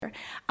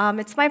here.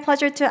 It's my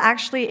pleasure to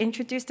actually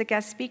introduce the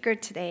guest speaker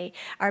today.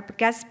 Our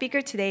guest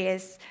speaker today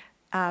is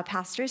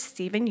Pastor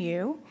Stephen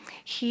Yu.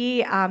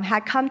 He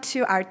had come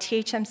to our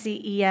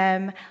THMC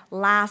EM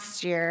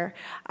last year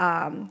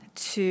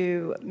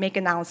to make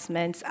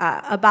announcements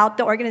about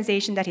the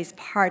organization that he's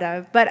part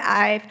of. But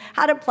I've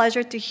had a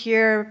pleasure to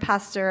hear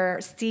Pastor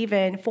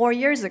Stephen 4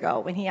 years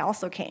ago when he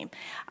also came.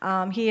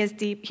 He has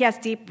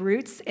deep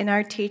roots in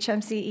our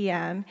THMC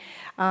EM.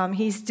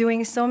 He's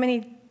doing so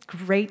many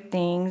great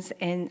things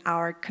in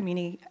our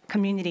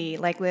community,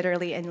 like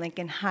literally in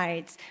Lincoln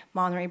Heights,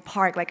 Monterey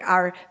Park, like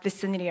our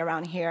vicinity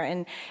around here.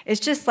 And it's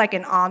just like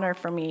an honor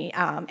for me.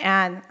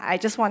 And I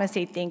just want to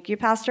say thank you,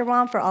 Pastor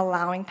Wong, for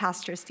allowing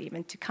Pastor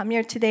Stephen to come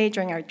here today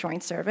during our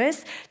joint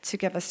service to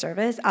give a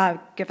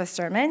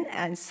sermon.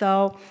 And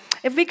so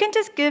if we can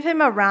just give him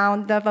a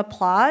round of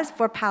applause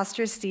for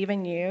Pastor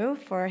Stephen Yu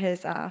for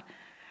him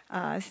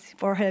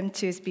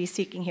to be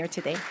speaking here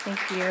today.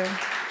 Thank you.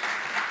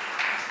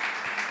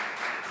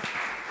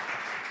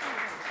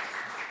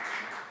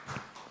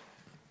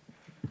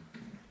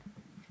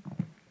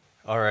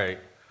 All right.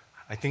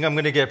 I think I'm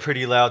going to get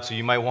pretty loud, so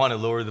you might want to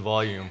lower the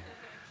volume.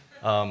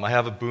 I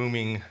have a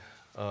booming,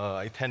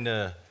 I tend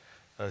to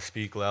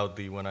speak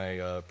loudly when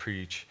I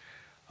preach,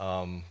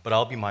 but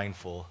I'll be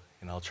mindful,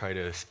 and I'll try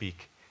to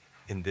speak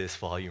in this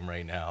volume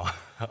right now,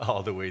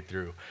 all the way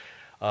through.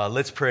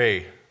 Let's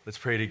pray. Let's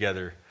pray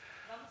together.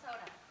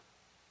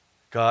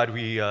 God,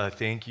 we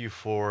thank you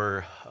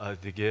for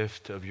the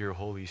gift of your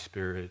Holy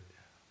Spirit.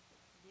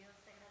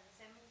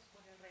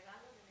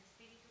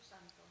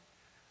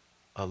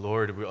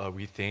 Lord,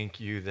 we thank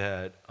you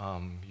that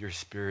your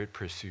Spirit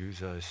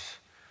pursues us.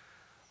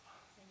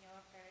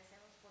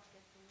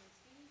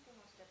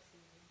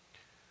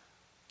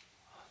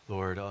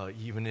 Lord,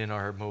 even in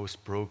our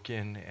most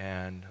broken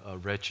and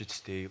wretched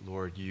state,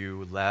 Lord,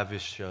 you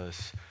lavish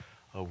us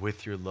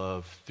with your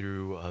love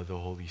through the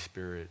Holy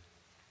Spirit.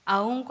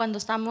 Aun cuando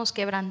estamos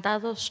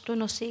quebrantados, tú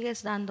nos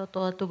sigues dando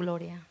toda tu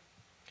gloria.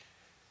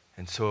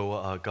 And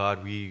so,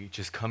 God, we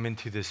just come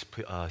into this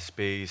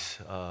space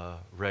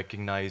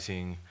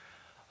recognizing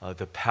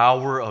the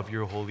power of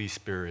your Holy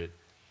Spirit.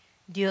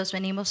 Dios,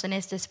 venimos en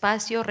este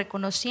espacio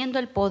reconociendo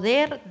el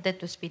poder de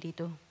tu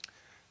Espíritu.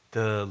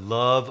 The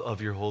love of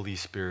your Holy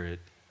Spirit.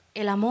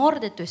 El amor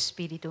de tu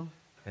Espíritu.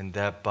 And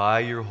that by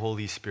your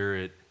Holy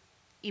Spirit,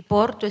 y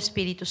por tu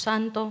Espíritu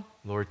Santo,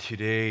 Lord,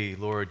 today,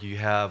 Lord, you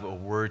have a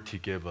word to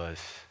give us.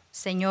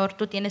 Señor,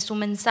 tú tienes un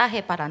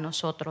mensaje para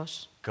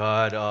nosotros.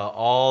 God,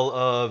 all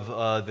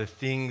of the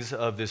things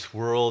of this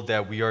world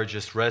that we are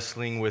just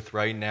wrestling with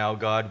right now,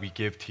 God, we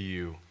give to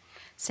you.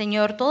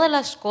 Señor, todas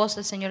las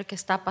cosas, Señor, que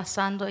está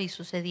pasando y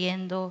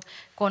sucediendo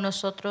con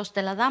nosotros,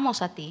 te las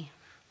damos a ti.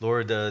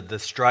 Lord, the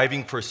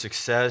striving for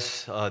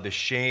success, the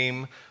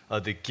shame,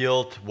 the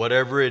guilt,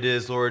 whatever it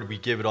is, Lord, we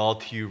give it all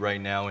to you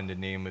right now in the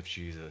name of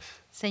Jesus.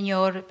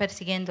 Señor,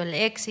 persiguiendo el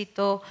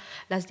éxito,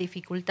 las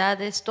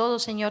dificultades, todo,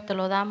 Señor, te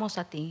lo damos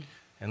a ti.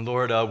 And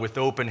Lord, with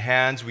open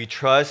hands, we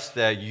trust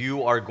that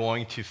you are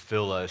going to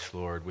fill us,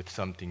 Lord, with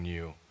something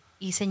new.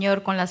 Y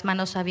Señor, con las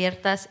manos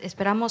abiertas,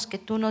 esperamos que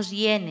tú nos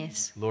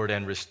llenes. Lord,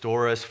 and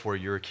restore us for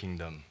your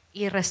kingdom.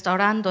 Y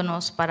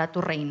restaurándonos para tu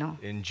reino.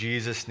 In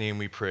Jesus' name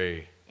we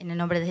pray. En el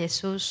nombre de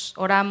Jesús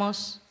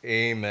oramos.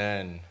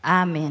 Amen.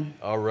 Amen.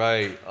 All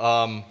right.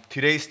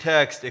 Today's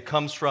text, it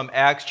comes from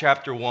Acts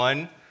chapter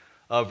 1,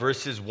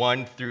 verses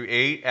 1 through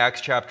 8.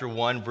 Acts chapter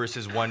 1,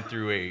 verses 1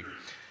 through 8.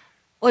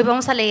 Hoy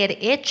vamos a leer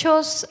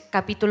Hechos,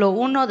 capítulo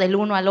 1, del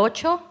 1 al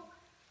 8.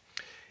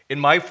 In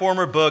my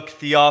former book,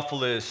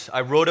 Theophilus, I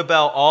wrote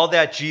about all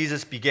that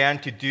Jesus began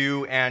to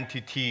do and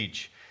to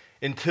teach,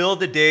 until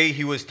the day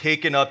he was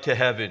taken up to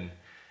heaven,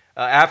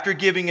 after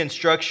giving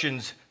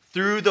instructions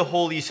through the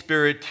Holy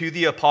Spirit to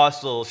the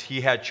apostles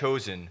he had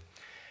chosen.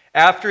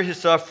 After his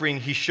suffering,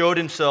 he showed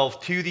himself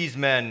to these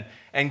men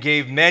and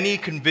gave many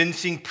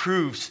convincing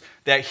proofs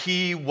that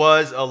he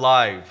was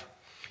alive.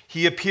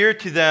 He appeared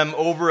to them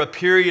over a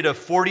period of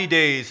 40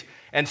 days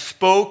and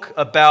spoke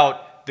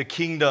about the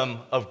kingdom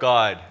of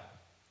God.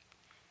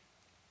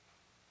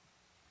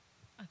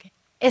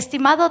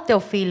 Estimado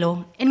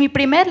Teófilo, en mi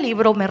primer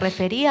libro me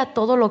refería a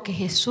todo lo que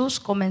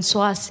Jesús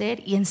comenzó a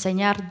hacer y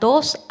enseñar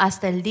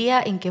hasta el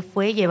día en que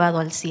fue llevado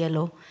al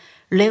cielo.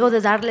 Luego de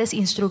darles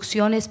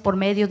instrucciones por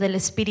medio del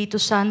Espíritu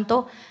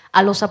Santo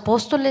a los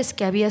apóstoles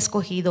que había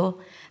escogido,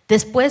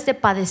 después de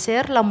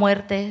padecer la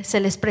muerte, se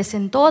les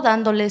presentó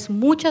dándoles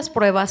muchas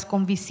pruebas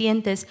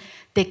convincentes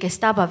de que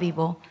estaba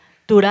vivo.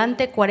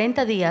 Durante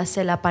 40 días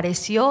se le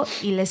apareció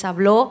y les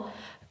habló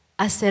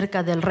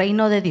acerca del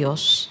reino de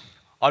Dios.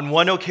 On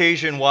one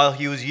occasion, while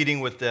he was eating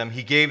with them,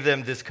 he gave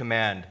them this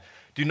command: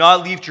 "Do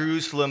not leave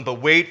Jerusalem,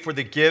 but wait for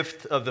the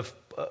gift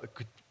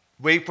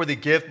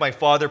my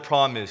Father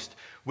promised,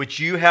 which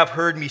you have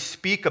heard me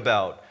speak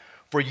about.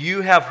 For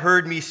you have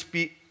heard me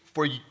speak.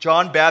 For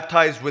John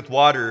baptized with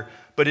water,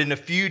 but in a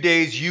few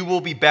days you will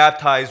be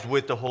baptized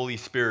with the Holy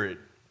Spirit."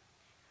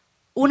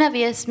 Una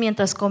vez,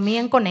 mientras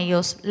comían con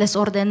ellos, les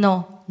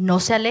ordenó: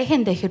 no se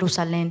alejen de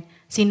Jerusalén,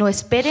 sino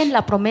esperen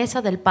la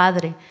promesa del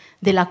Padre,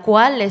 de la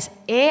cual les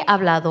he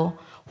hablado.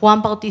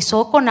 Juan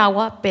bautizó con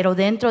agua, pero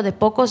dentro de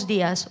pocos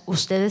días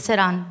ustedes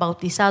serán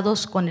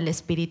bautizados con el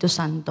Espíritu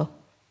Santo.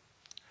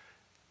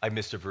 I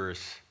missed a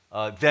verse.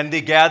 Then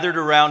they gathered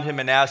around him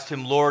and asked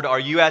him, Lord, are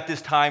you at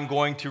this time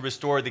going to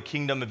restore the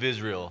kingdom of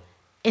Israel?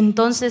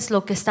 Entonces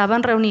los que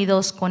estaban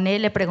reunidos con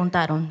él le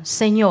preguntaron,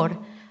 Señor,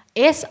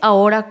 ¿es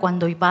ahora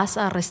cuando vas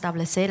a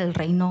restablecer el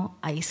reino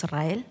a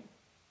Israel?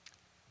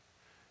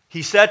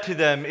 He said to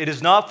them, it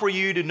is not for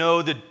you to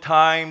know the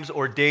times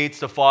or dates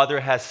the Father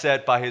has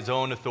set by his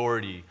own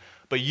authority,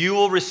 but you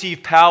will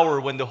receive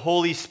power when the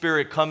Holy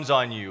Spirit comes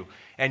on you,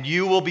 and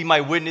you will be my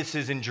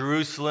witnesses in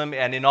Jerusalem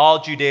and in all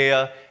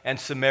Judea and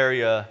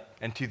Samaria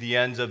and to the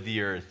ends of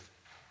the earth.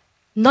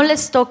 No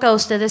les toca a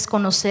ustedes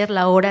conocer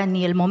la hora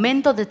ni el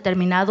momento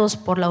determinados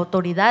por la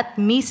autoridad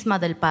misma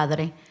del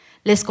Padre.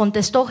 Les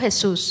contestó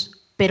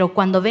Jesús, pero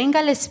cuando venga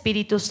el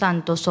Espíritu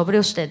Santo sobre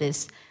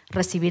ustedes,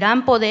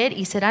 recibirán poder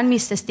y serán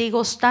mis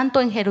testigos tanto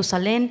en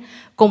Jerusalén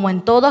como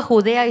en toda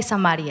Judea y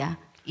Samaria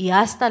y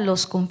hasta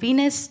los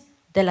confines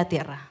de la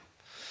tierra.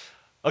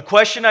 A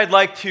question I'd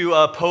like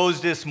to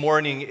pose this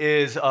morning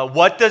is,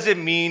 what does it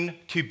mean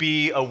to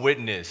be a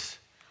witness?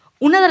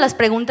 Una de las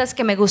preguntas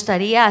que me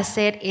gustaría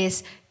hacer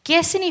es,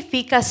 ¿qué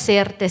significa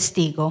ser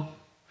testigo?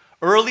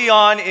 Early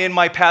on in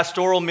my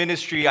pastoral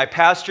ministry, I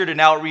pastored an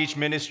outreach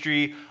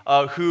ministry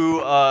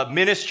who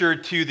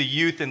ministered to the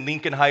youth in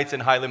Lincoln Heights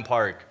and Highland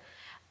Park.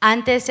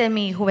 Antes en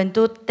mi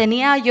juventud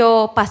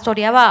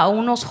pastoreaba a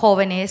unos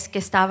jóvenes que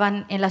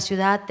estaban en la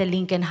ciudad de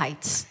Lincoln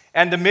Heights.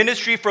 And the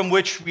ministry from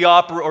which we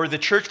or the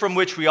church from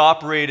which we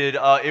operated,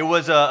 it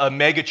was a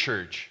mega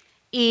church.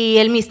 Y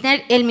el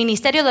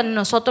ministerio donde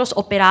nosotros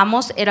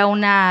operamos era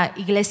una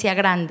iglesia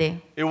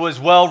grande. It was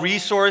well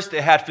resourced.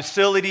 It had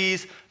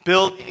facilities,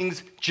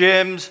 buildings,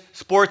 gyms,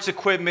 sports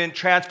equipment,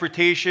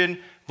 transportation,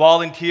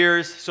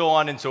 volunteers, so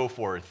on and so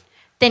forth.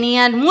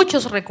 Tenían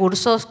muchos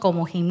recursos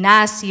como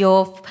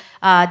gimnasio,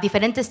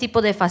 diferentes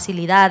tipos de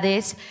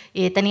facilidades,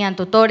 tenían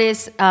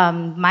tutores,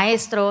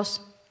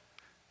 maestros.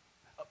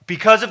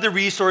 Because of the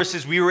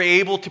resources, we were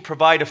able to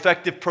provide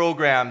effective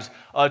programs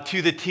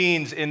to the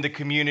teens in the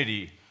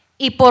community.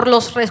 Y por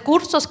los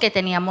recursos que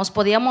teníamos,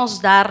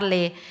 podíamos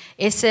darle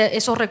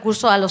esos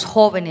recursos a los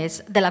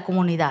jóvenes de la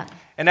comunidad.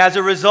 And as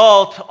a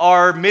result,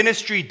 our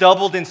ministry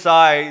doubled in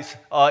size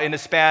in a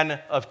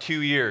span of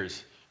 2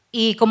 years.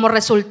 Y como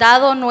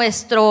resultado,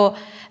 nuestra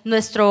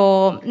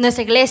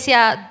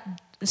iglesia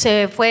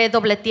se fue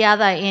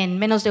dobleteada en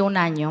menos de un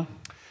año.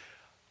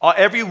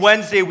 Every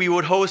Wednesday, we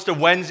would host a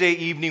Wednesday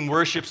evening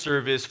worship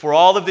service for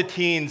all of the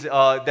teens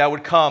that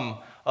would come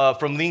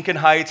from Lincoln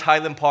Heights,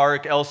 Highland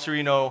Park, El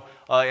Sereno,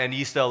 and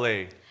East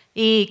LA.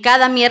 Y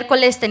cada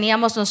miércoles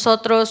teníamos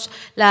nosotros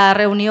la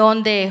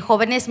reunión de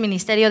jóvenes,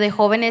 ministerio de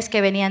jóvenes que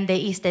venían de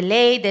East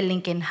LA, de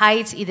Lincoln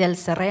Heights y del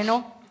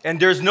Sereno. And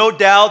there's no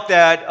doubt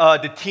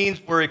that the teens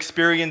were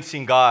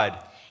experiencing God.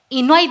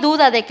 Y no hay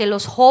duda de que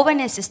los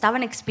jóvenes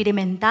estaban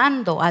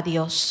experimentando a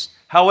Dios.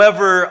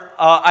 However,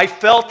 I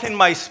felt in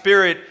my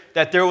spirit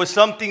that there was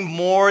something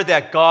more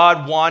that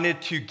God wanted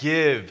to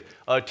give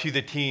to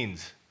the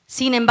teens.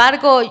 Sin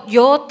embargo,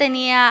 yo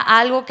tenía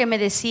algo que me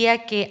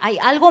decía que hay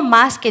algo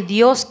más que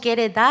Dios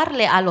quiere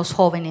darle a los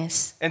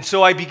jóvenes. And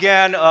so I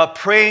began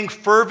praying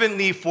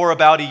fervently for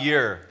about a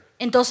year.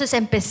 Entonces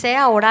empecé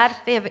a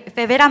orar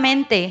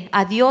fervorosamente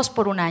a Dios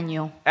por un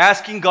año.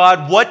 Asking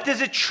God, what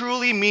does it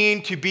truly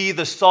mean to be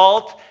the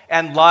salt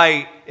and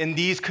light in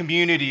these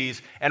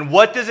communities? And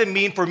what does it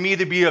mean for me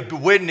to be a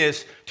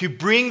witness to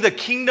bring the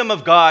kingdom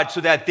of God so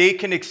that they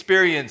can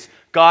experience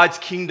God's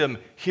kingdom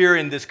here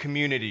in this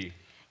community?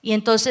 Y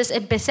entonces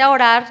empecé a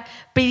orar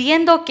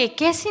pidiendo que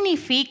qué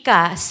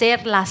significa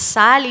ser la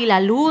sal y la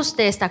luz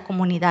de esta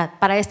comunidad,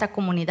 para esta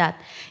comunidad.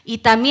 Y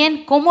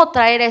también cómo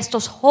traer a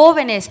estos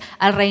jóvenes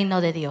al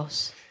reino de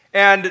Dios.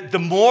 And the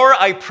more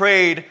I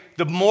prayed,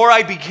 the more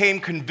I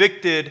became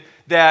convicted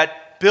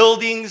that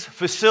buildings,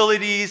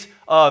 facilities,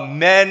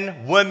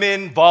 men,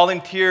 women,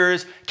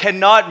 volunteers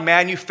cannot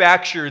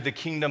manufacture the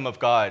kingdom of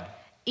God.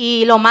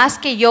 Y lo más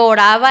que yo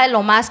oraba,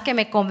 lo más que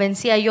me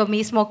convencía yo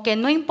mismo, que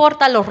no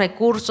importa los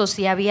recursos,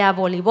 si había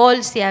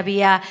voleibol, si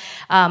había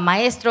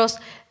maestros,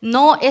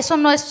 no, eso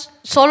no es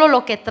solo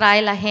lo que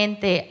trae la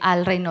gente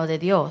al reino de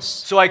Dios.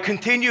 So I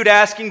continued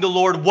asking the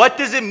Lord, what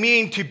does it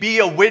mean to be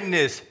a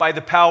witness by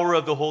the power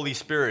of the Holy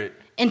Spirit?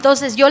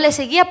 Entonces yo le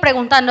seguía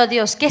preguntando a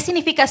Dios, ¿qué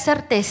significa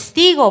ser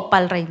testigo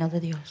para el reino de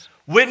Dios?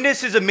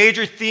 Witness is a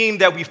major theme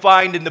that we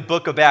find in the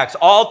book of Acts.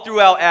 All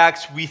throughout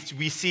Acts,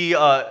 we see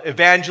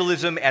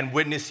evangelism and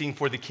witnessing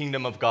for the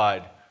kingdom of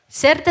God.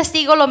 Ser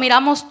testigo lo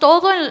miramos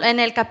todo en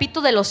el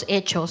capítulo de los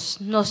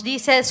Hechos. Nos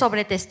dice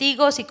sobre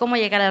testigos y cómo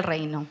llegar al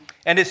reino.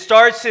 And it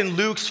starts in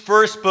Luke's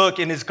first book,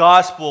 in his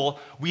gospel.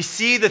 We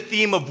see the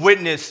theme of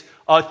witness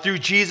through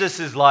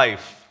Jesus'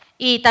 life.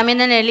 Y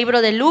también en el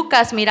libro de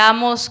Lucas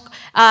miramos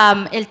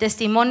el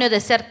testimonio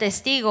de ser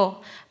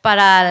testigo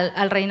para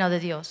el reino de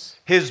Dios.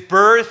 His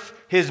birth,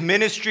 his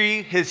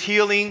ministry, his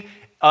healing,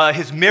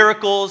 his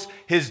miracles,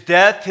 his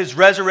death, his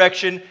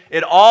resurrection,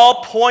 it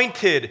all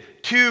pointed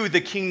to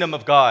the kingdom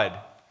of God.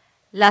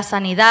 la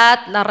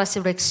sanidad, la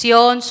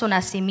resurrección, su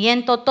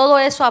nacimiento, todo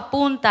eso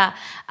apunta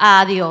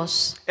a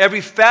Dios.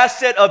 Every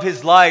facet of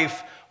his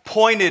life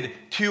pointed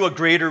to a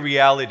greater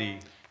reality.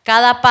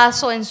 Cada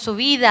paso en su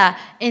vida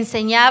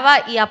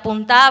enseñaba y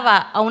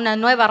apuntaba a una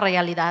nueva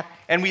realidad.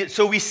 And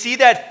so we see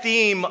that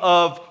theme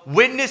of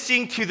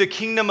witnessing to the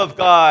kingdom of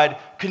God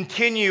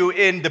continue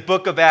in the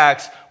book of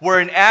Acts, where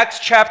in Acts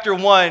chapter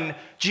 1,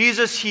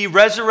 Jesus, he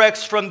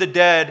resurrects from the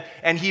dead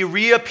and he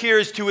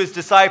reappears to his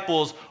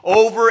disciples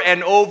over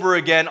and over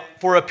again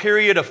for a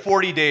period of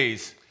 40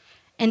 days.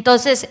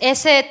 Entonces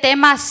ese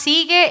tema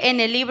sigue en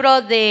el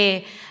libro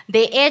de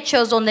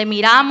Hechos, donde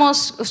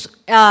miramos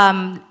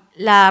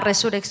la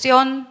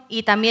resurrección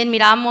y también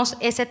miramos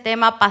ese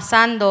tema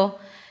pasando.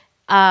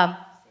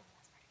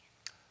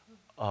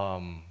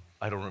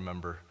 I don't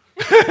remember.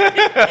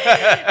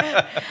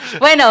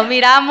 Bueno,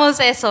 miramos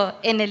eso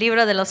en el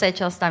libro de los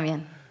Hechos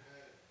también.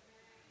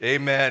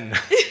 Amen.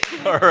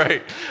 All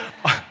right.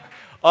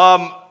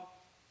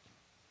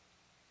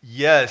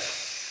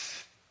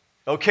 Yes.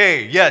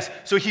 Okay, yes.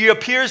 So he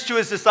appears to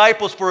his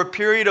disciples for a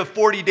period of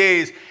 40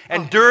 days.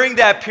 And during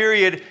that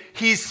period,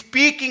 he's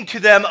speaking to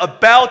them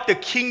about the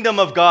kingdom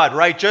of God,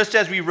 right? Just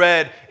as we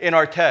read in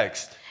our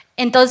text.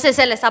 Entonces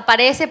se les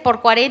aparece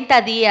por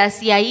 40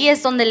 días y ahí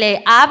es donde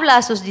le habla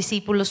a sus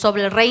discípulos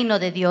sobre el reino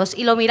de Dios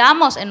y lo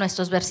miramos en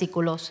nuestros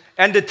versículos.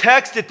 And the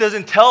text, it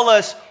doesn't tell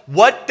us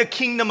what the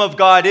kingdom of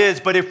God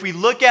is, but if we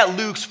look at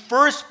Luke's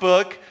first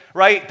book,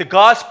 right, the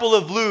Gospel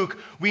of Luke,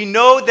 we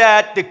know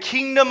that the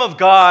kingdom of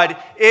God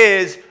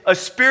is a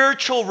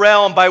spiritual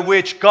realm by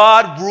which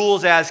God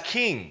rules as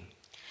king.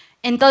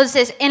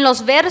 Entonces, en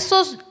los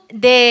versos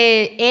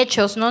de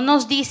Hechos no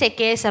nos dice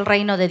qué es el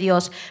reino de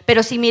Dios,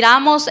 pero si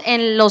miramos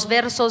en los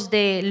versos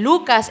de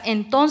Lucas,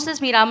 entonces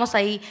miramos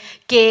ahí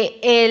que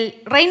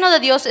el reino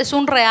de Dios es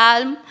un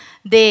realm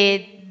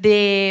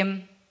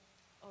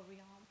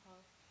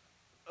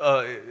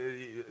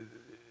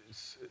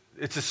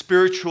It's a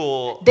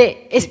spiritual.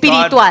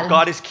 espiritual.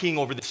 God is king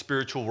over the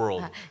spiritual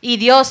world. Y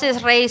Dios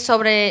es rey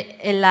sobre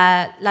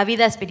la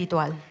vida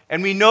espiritual.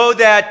 And we know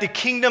that the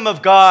kingdom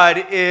of God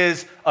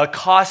is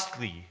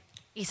costly.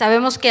 Y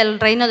sabemos que el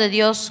reino de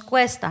Dios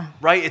cuesta.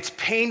 Right? It's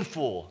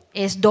painful.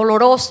 Es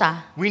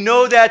dolorosa. We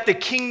know that the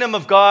kingdom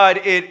of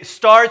God, it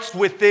starts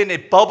within,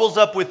 it bubbles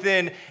up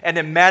within, and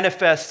it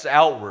manifests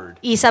outward.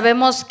 Y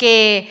sabemos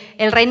que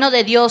el reino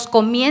de Dios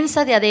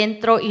comienza de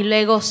adentro y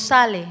luego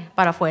sale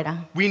para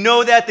afuera. We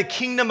know that the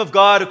kingdom of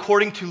God,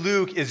 according to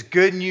Luke, is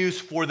good news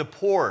for the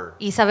poor.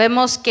 Y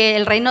sabemos que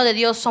el reino de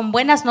Dios son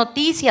buenas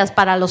noticias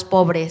para los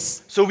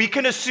pobres. So we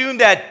can assume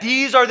that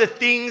these are the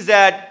things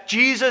that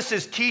Jesus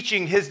is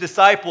teaching his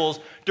disciples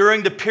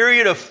during the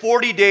period of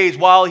 40 days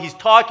while he's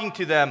talking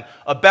to them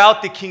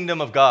about the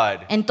kingdom of God.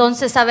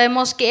 Entonces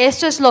sabemos que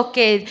esto es lo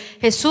que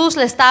Jesús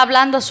le está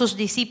hablando a sus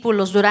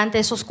discípulos durante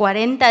esos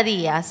 40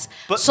 días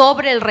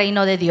sobre el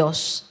reino de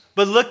Dios.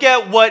 But look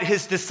at what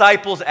his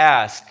disciples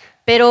ask.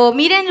 Pero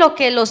miren lo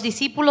que los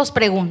discípulos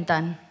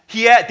preguntan.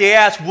 They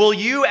ask, "Will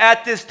you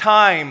at this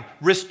time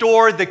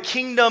restore the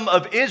kingdom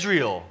of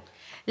Israel?"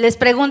 Les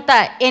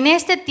pregunta, ¿en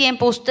este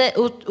tiempo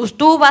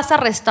tú vas a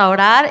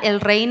restaurar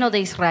el reino de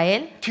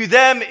Israel? To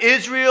them,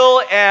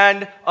 Israel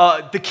and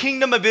the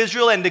kingdom of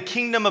Israel and the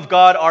kingdom of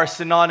God are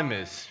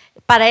synonymous.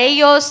 Para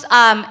ellos,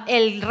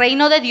 el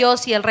reino de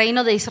Dios y el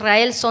reino de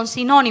Israel son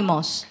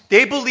sinónimos.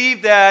 They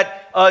believe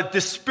that the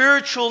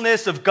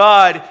spiritualness of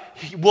God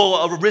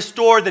will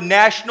restore the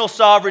national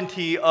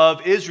sovereignty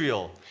of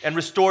Israel and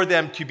restore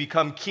them to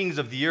become kings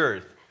of the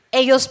earth.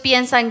 Ellos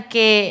piensan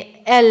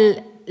que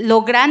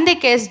lo grande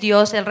que es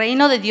Dios, el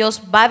reino de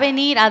Dios va a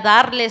venir a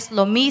darles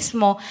lo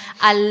mismo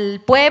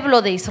al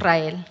pueblo de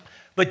Israel.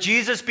 But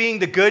Jesus, being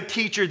the good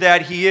teacher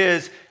that he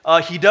is,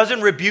 he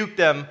doesn't rebuke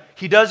them.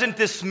 He doesn't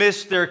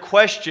dismiss their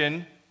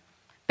question.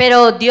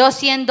 Pero Dios,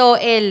 siendo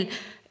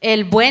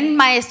el buen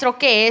maestro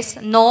que es,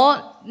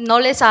 no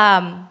les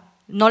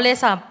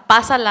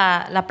pasa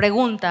la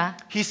pregunta.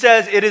 He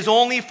says it is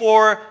only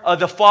for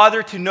the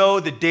Father to know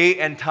the date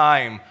and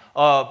time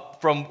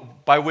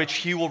by which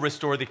he will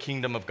restore the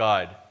kingdom of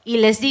God. Y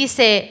les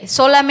dice,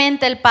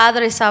 solamente el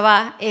Padre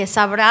sabrá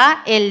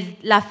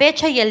la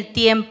fecha y el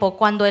tiempo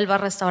cuando Él va a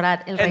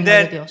restaurar el reino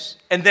de Dios.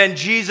 And then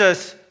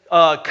Jesus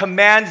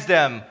commands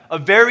them, a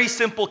very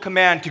simple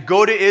command, to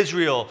go to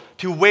Israel,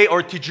 to wait,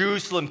 or to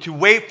Jerusalem, to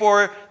wait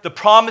for the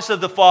promise of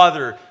the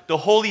Father, the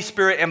Holy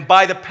Spirit, and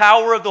by the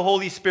power of the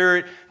Holy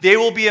Spirit, they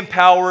will be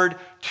empowered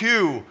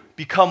to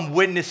become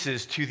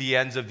witnesses to the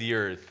ends of the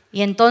earth.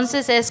 Y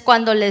entonces es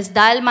cuando les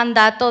da el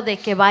mandato de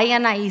que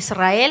vayan a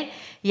Israel,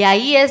 y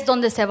ahí es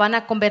donde se van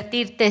a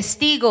convertir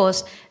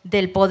testigos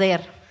del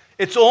poder.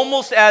 It's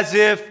almost as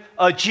if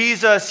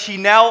Jesus, he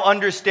now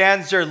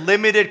understands their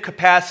limited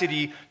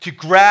capacity to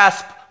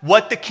grasp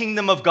what the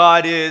kingdom of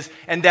God is,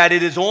 and that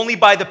it is only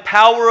by the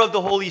power of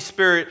the Holy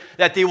Spirit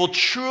that they will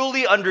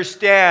truly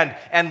understand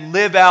and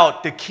live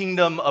out the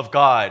kingdom of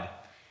God.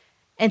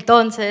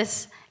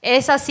 Entonces,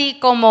 es así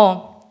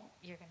como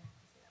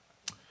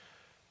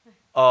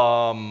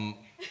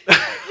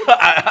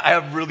I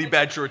have really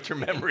bad short-term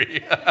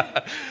memory.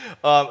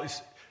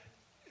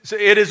 So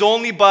it is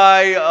only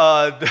by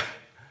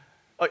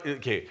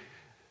okay.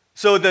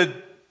 So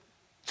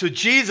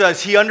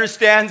Jesus, he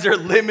understands their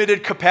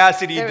limited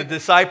capacity, the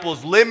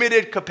disciples'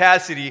 limited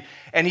capacity,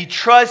 and he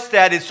trusts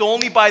that it's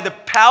only by the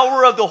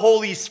power of the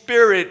Holy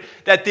Spirit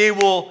that they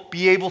will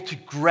be able to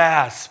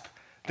grasp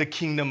the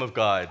kingdom of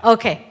God.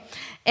 Ok,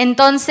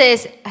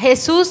 entonces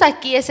Jesús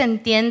aquí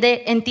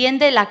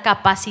entiende la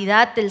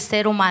capacidad del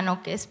ser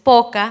humano, que es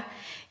poca,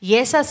 y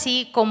es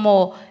así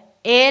como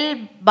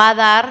Él va a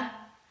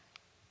dar...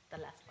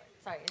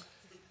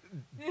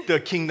 The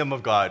kingdom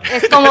of God.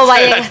 Es como va a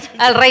llegar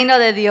al reino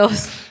de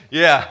Dios.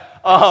 Yeah.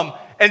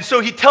 And so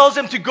he tells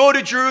them to go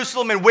to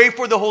Jerusalem and wait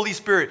for the Holy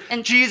Spirit.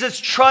 And Jesus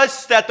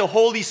trusts that the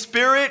Holy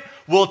Spirit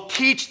will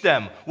teach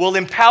them, will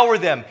empower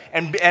them,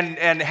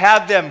 and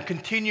have them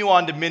continue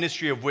on the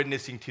ministry of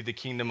witnessing to the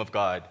kingdom of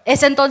God.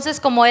 Es entonces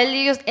como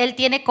él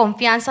tiene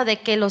confianza de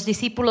que los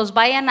discípulos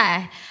vayan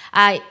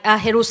a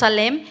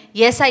Jerusalén,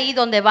 y es ahí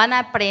donde van a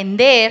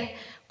aprender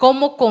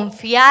cómo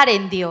confiar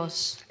en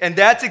Dios. And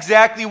that's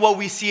exactly what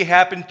we see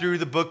happen through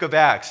the book of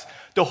Acts.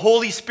 The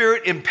Holy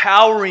Spirit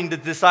empowering the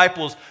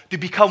disciples to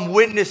become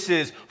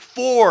witnesses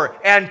for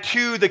and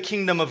to the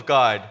kingdom of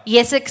God. Y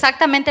es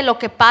exactamente lo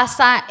que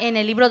pasa en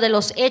el libro de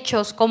los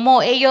Hechos,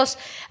 como ellos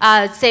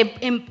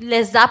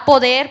les da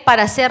poder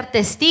para ser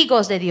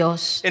testigos de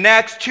Dios. In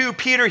Acts 2,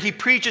 Peter, he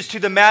preaches to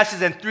the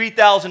masses and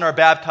 3,000 are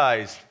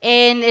baptized.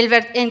 En el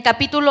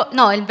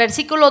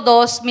versículo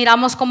 2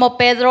 miramos como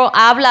Pedro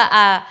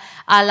habla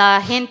a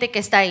la gente que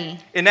está ahí.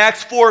 In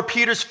Acts 4,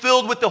 Peter's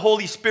filled with the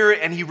Holy Spirit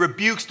and he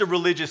rebukes the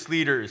religious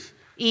leaders.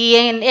 Y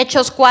en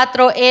Hechos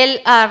 4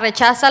 él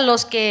rechaza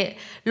los que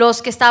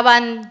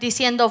estaban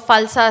diciendo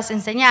falsas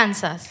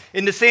enseñanzas.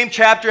 In the same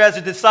chapter, as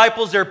the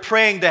disciples are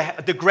praying,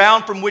 the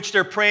ground from which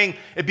they're praying,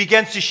 it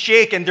begins to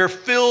shake and they're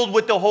filled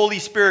with the Holy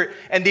Spirit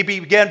and they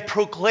begin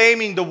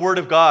proclaiming the word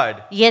of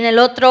God. Y en el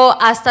otro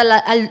hasta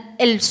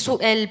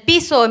el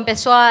piso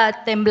empezó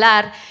a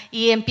temblar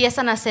y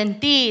empiezan a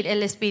sentir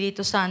el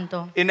Espíritu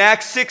Santo. In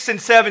Acts 6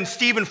 and 7,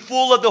 Stephen,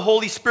 full of the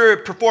Holy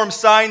Spirit, performs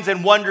signs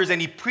and wonders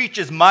and he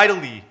preaches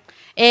mightily.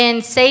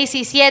 En 6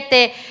 y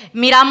 7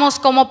 miramos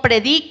cómo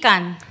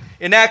predican.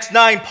 In Acts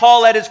 9,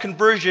 Paul at his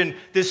conversion,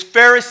 this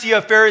Pharisee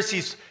of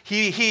Pharisees,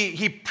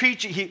 he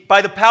preaches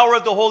by the power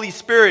of the Holy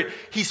Spirit,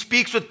 he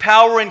speaks with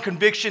power and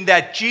conviction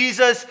that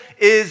Jesus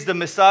is the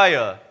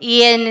Messiah.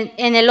 Y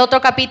en el otro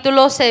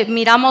capítulo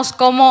miramos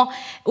cómo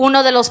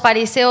uno de los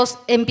fariseos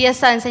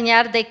empieza a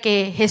enseñar de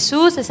que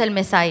Jesús es el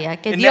Mesías,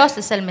 que Dios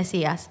es el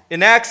Mesías.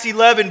 In Acts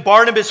 11,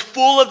 Barnabas,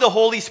 full of the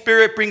Holy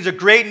Spirit, brings a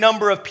great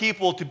number of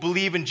people to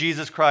believe in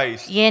Jesus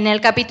Christ. Y en el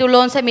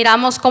capítulo 11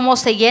 miramos cómo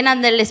se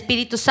llenan del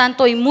Espíritu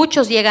Santo y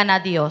muchos llegan a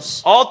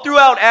Dios. All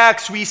throughout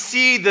Acts, we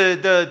see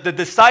the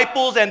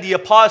disciples and the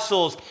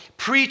apostles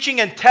preaching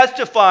and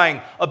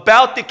testifying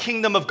about the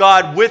kingdom of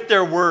God with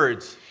their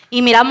words.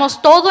 Y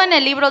miramos todo en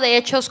el libro de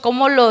Hechos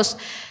cómo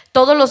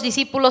todos los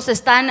discípulos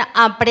están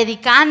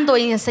predicando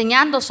y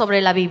enseñando sobre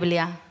la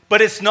Biblia. But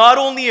it's not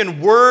only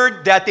in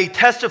word that they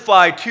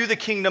testify to the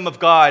kingdom of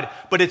God,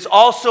 but it's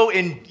also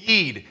in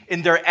deed,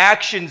 in their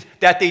actions,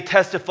 that they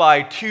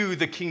testify to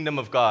the kingdom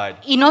of God.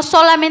 Y no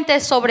solamente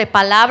sobre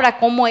palabra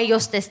cómo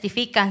ellos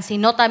testifican,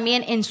 sino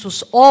también en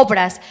sus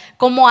obras,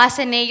 cómo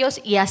hacen ellos,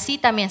 y así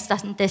también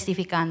están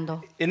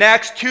testificando. In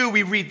Acts 2,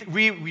 we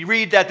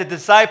read that the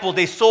disciples,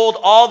 they sold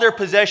all their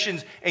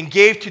possessions and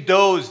gave to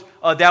those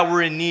that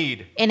were in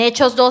need. En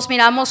Hechos 2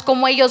 miramos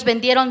cómo ellos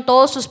vendieron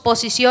todas sus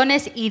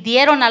posiciones y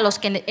dieron a los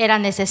que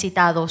eran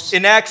necesitados.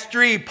 In Acts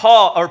 3,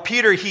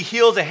 Peter, he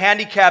heals a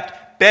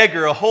handicapped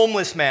beggar, a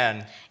homeless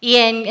man. Y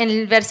en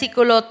el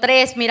versículo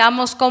 3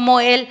 miramos cómo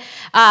él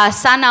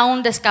sana a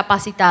un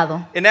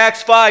discapacitado. In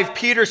Acts 5,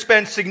 Peter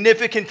spends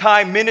significant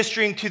time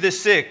ministering to the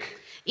sick.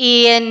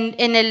 Y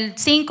en el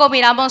 5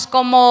 miramos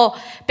cómo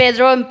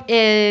Pedro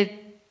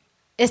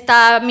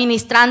está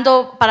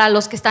ministrando para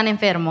los que están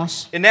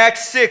enfermos. In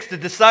Acts 6, the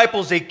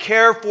disciples, they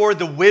care for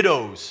the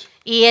widows.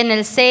 Y en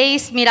el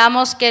 6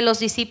 miramos que los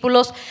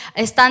discípulos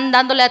están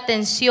dándole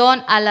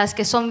atención a las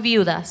que son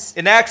viudas.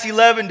 In Acts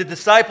 11, the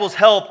disciples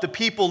help the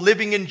people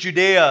living in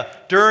Judea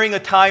during a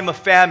time of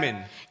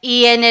famine.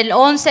 Y en el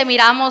 11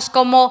 miramos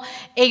cómo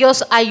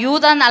ellos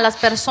ayudan a las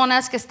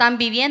personas que están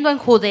viviendo en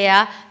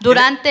Judea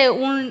durante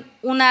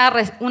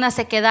una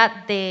sequedad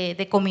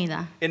de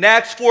comida. In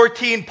Acts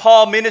 14,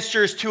 Paul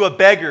ministers to a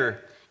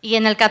beggar. Y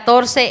en el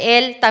 14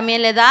 él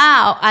también le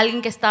da a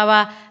alguien que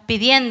estaba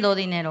pidiendo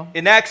dinero.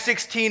 In Acts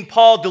 16,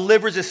 Paul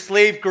delivers a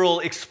slave girl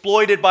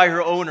exploited by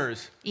her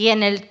owners. Y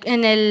en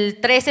el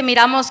 13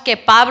 miramos que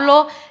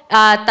Pablo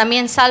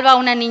también salva a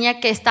una niña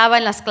que estaba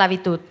en la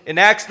esclavitud. In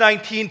Acts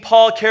 19,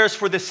 Paul cares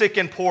for the sick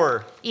and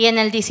poor. Y en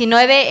el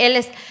 19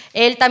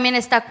 él también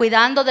está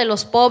cuidando de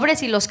los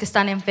pobres y los que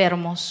están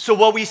enfermos. So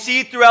what we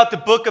see throughout the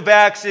book of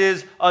Acts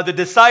is the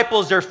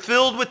disciples, they're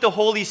filled with the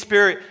Holy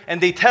Spirit and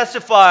they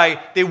testify,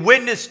 they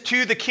witness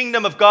to the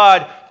kingdom of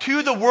God,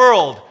 to the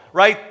world,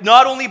 right?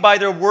 Not only by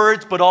their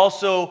words, but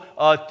also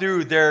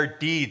through their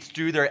deeds,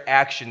 through their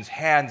actions,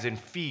 hands and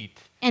feet.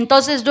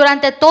 Entonces,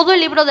 durante todo el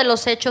libro de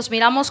los Hechos,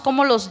 miramos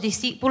cómo los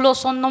discípulos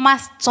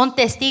son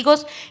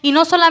testigos, y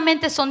no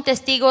solamente son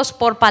testigos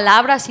por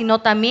palabras, sino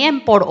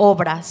también por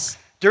obras.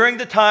 During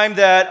the time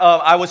that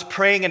I was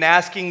praying and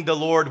asking the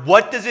Lord,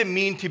 what does it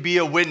mean to be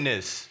a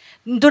witness?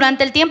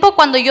 Durante el tiempo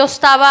cuando yo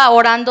estaba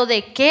orando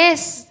de qué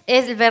es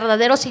el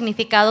verdadero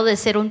significado de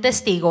ser un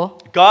testigo,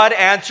 God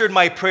answered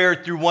my prayer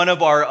through one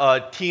of our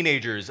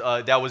teenagers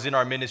that was in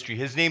our ministry.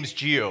 His name's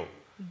Gio.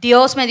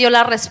 Dios me dio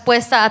la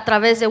respuesta a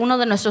través de uno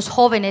de nuestros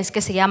jóvenes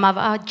que se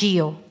llamaba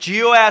Gio.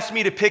 Gio asked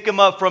me to pick him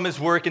up from his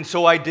work, and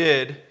so I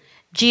did.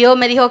 Gio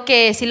me dijo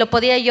que si lo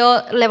podía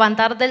yo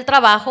levantar del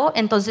trabajo,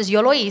 entonces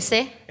yo lo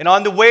hice. And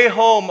on the way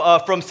home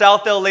from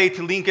South LA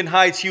to Lincoln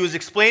Heights, he was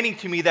explaining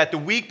to me that the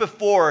week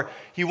before,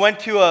 he went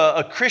to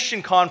a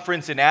Christian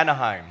conference in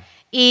Anaheim.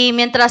 Y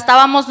mientras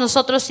estábamos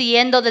nosotros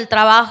yendo del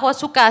trabajo a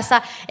su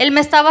casa, él me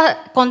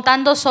estaba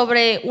contando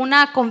sobre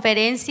una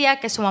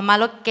conferencia que su mamá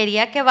lo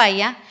quería que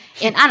vaya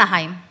en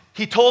Anaheim.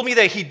 He told me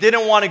that he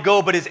didn't want to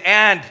go, but his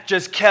aunt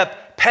just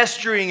kept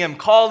pestering him,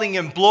 calling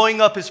him, blowing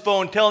up his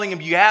phone, telling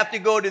him, you have to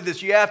go to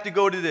this, you have to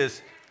go to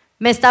this.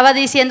 Me estaba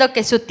diciendo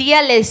que su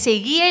tía le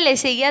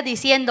seguía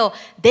diciendo,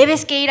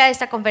 debes que ir a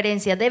esta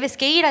conferencia, debes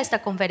que ir a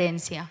esta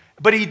conferencia.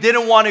 But he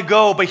didn't want to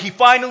go, but he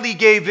finally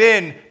gave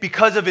in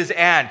because of his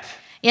aunt.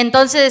 Y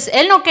entonces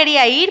él no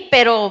quería ir,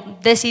 pero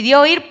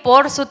decidió ir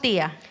por su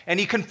tía. And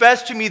he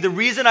confessed to me the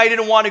reason I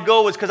didn't want to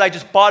go was because I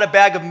just bought a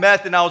bag of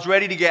meth and I was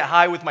ready to get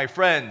high with my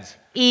friends.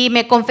 Y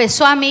me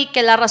confesó a mí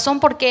que la razón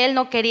por qué él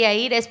no quería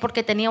ir es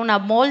porque tenía una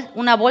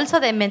bolsa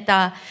de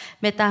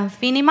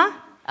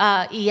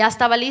metanfetamina y ya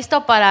estaba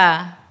listo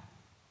para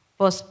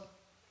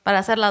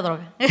hacer la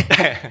droga.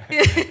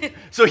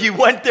 So he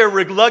went there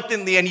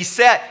reluctantly and he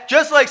sat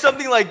just like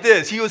something like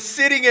this. He was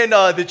sitting in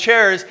the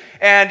chairs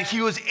and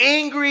he was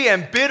angry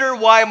and bitter.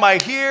 Why am I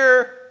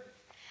here?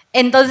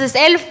 Entonces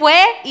él fue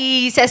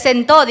y se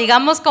sentó,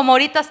 digamos como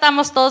ahorita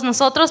estamos todos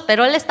nosotros,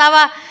 pero él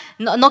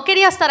no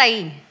quería estar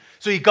ahí.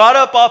 So he got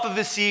up off of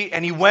his seat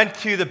and he went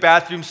to the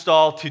bathroom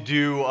stall to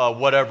do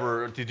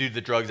to do the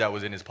drugs that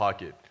was in his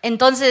pocket.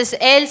 Entonces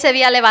él se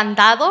había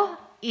levantado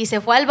y se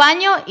fue al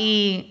baño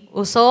y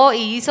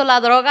hizo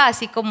la droga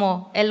así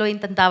como él lo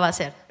intentaba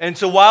hacer. And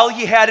so while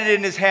he had it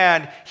in his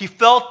hand, he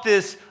felt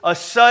a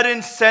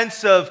sudden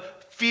sense of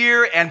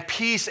fear and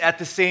peace at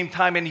the same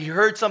time, and he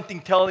heard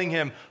something telling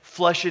him,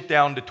 flush it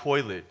down the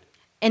toilet.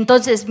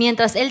 Entonces,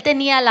 mientras él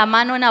tenía la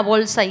mano en la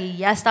bolsa y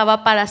ya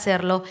estaba para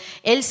hacerlo,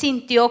 él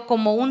sintió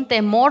como un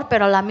temor,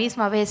 pero a la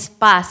misma vez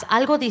paz,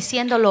 algo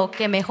diciéndolo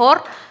que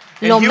mejor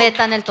lo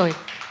meta en el toilet.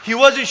 He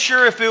wasn't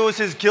sure if it was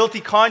his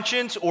guilty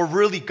conscience or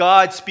really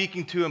God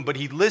speaking to him, but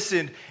he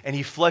listened and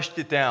he flushed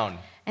it down.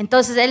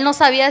 Entonces, él no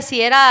sabía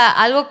si era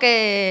algo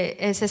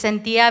que se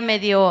sentía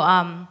medio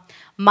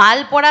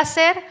mal por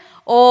hacer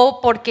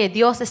o porque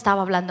Dios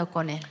estaba hablando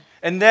con él.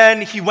 And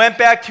then he went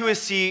back to his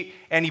seat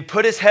and he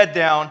put his head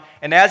down.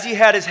 And as he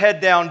had his head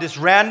down, this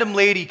random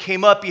lady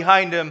came up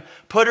behind him,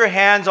 put her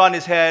hands on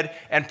his head,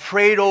 and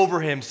prayed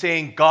over him,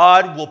 saying,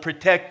 God will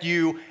protect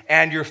you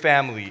and your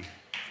family.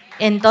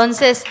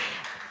 Entonces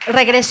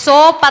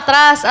regresó para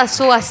atrás a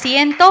su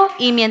asiento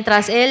y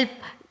mientras él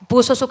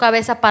puso su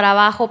cabeza para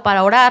abajo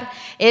para orar,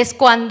 es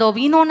cuando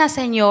vino una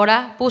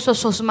señora, puso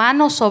sus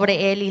manos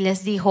sobre él y le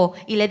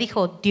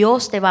dijo,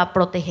 Dios te va a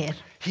proteger.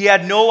 He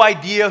had no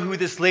idea who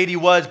this lady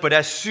was, but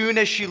as soon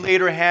as she laid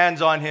her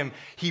hands on him,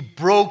 he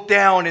broke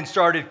down and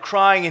started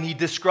crying, and he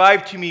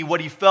described to me what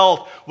he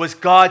felt was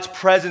God's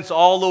presence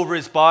all over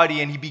his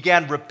body, and he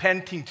began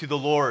repenting to the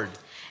Lord.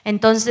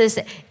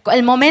 Entonces,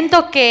 el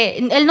momento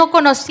que él no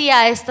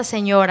conocía a esta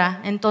señora,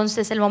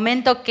 entonces el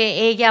momento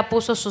que ella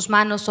puso sus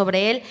manos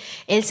sobre él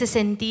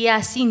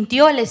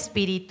sintió el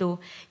Espíritu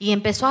y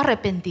empezó a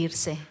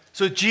arrepentirse.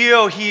 So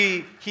Gio,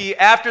 he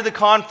after the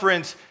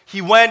conference,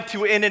 he went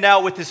to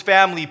In-N-Out with his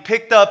family,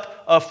 picked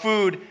up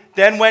food,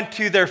 then went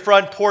to their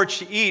front porch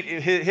to eat,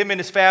 him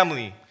and his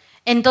family.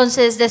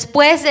 Entonces,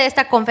 después de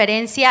esta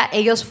conferencia,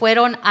 ellos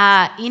fueron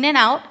a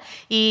In-N-Out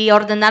y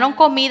ordenaron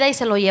comida y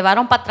se lo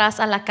llevaron para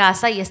atrás a la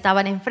casa y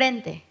estaban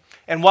enfrente.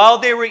 And while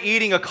they were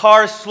eating, a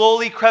car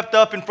slowly crept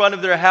up in front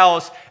of their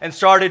house and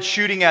started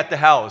shooting at the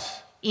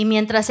house. Y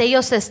mientras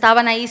ellos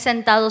estaban ahí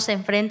sentados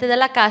enfrente de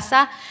la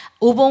casa,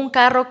 hubo un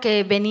carro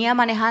que venía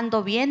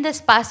manejando bien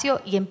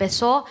despacio y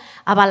empezó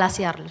a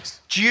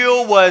balacearlos.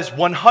 Gio was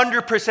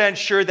 100%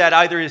 sure that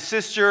either his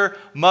sister,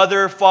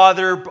 mother,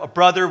 father,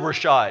 brother were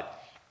shot.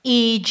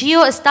 Y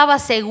Gio estaba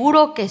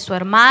seguro que su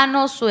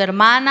hermano, su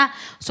hermana,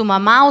 su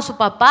mamá o su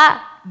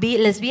papá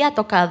les había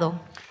tocado.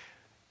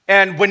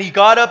 And when he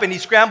got up and he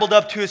scrambled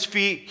up to his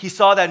feet, he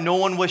saw that no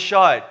one was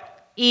shot.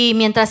 Y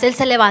mientras él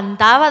se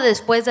levantaba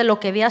después de lo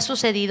que había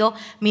sucedido,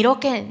 miró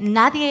que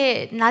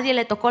nadie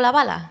le tocó la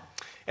bala.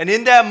 And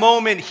in that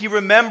moment, he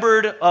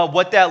remembered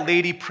what that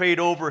lady prayed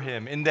over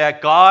him, in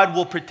that God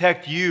will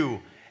protect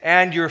you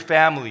and your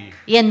family.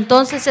 Y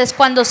entonces es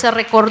cuando se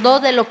recordó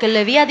de lo que le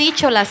había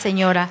dicho la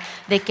señora,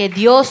 de que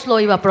Dios lo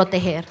iba a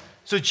proteger.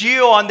 So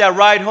Gio, on that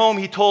ride home,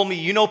 he told me,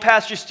 you know,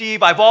 Pastor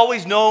Steve, I've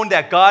always known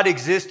that God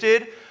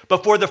existed,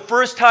 But for the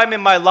first time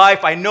in my life,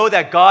 I know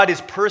that God is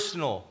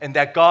personal and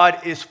that God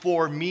is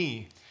for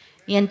me.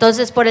 Y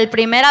entonces por el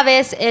primera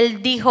vez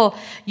él dijo,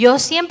 yo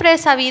siempre he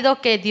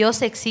sabido que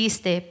Dios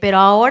existe, pero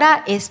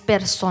ahora es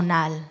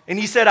personal. And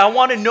he said, I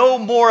want to know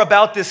more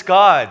about this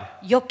God.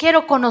 Yo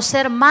quiero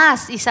conocer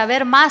más y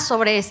saber más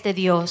sobre este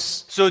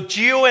Dios. So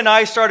Gio and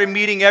I started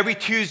meeting every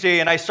Tuesday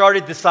and I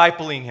started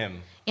discipling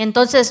him. Y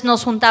entonces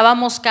nos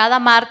juntábamos cada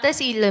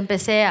martes y le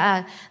empecé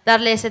a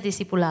darle ese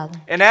discipulado.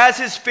 And as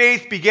his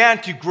faith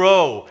began to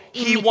grow,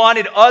 he Y-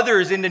 wanted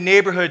others in the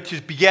neighborhood to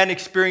begin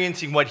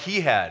experiencing what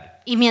he had.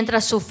 Y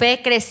mientras su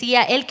fe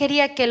crecía, él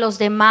quería que los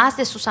demás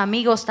de sus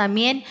amigos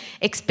también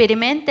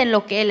experimenten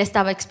lo que él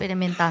estaba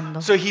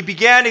experimentando. So he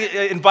began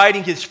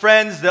inviting his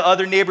friends, the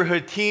other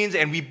neighborhood teens,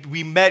 and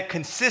we met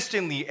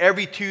consistently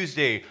every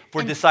Tuesday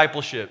for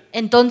discipleship.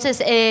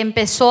 Entonces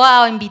empezó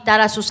a invitar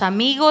a sus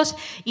amigos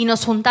y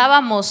nos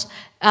juntábamos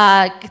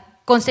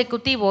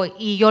consecutivo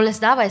y yo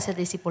les daba ese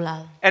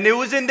discipulado. And it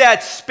was in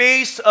that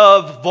space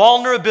of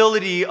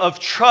vulnerability, of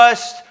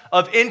trust,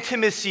 of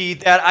intimacy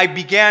that I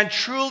began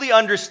truly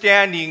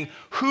understanding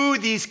who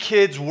these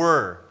kids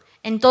were.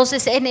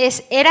 Entonces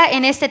era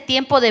en este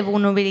tiempo de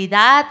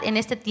vulnerabilidad, en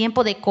este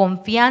tiempo de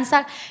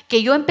confianza,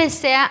 que yo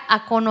empecé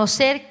a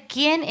conocer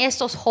quién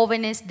estos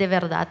jóvenes de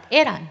verdad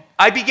eran.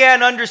 I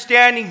began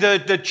understanding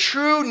the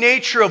true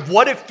nature of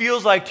what it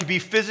feels like to be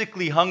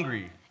physically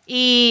hungry.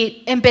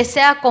 Y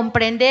empecé a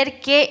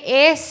comprender qué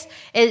es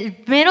el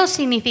mero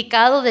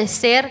significado de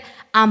ser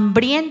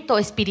hambriento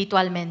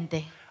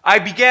espiritualmente. I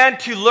began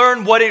to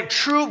learn what it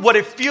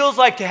feels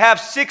like to have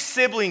 6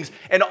 siblings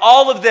and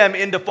all of them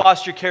in the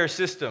foster care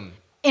system.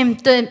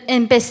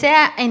 Empecé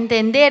a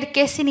entender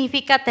qué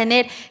significa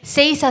tener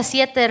 6 a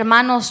 7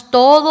 hermanos,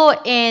 todo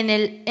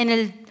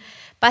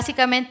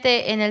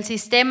básicamente en el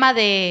sistema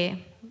de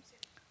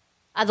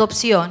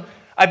adopción.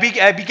 I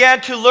began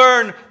to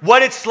learn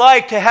what it's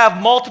like to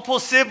have multiple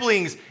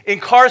siblings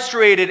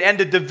incarcerated and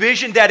the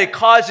division that it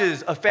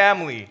causes a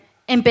family.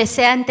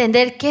 Empecé a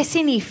entender qué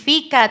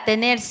significa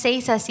tener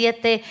 6 a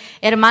 7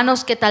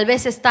 hermanos que tal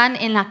vez están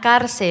en la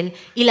cárcel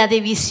y la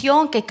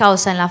división que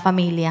causa en la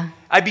familia.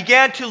 I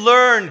began to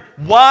learn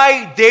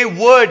why they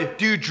would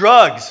do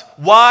drugs,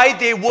 why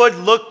they would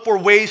look for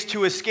ways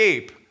to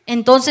escape.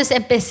 Entonces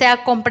empecé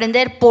a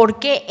comprender por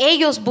qué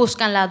ellos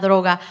buscan la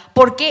droga,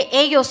 por qué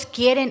ellos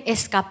quieren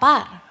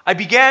escapar. I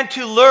began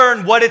to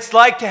learn what it's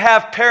like to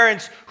have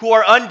parents who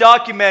are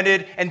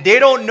undocumented and they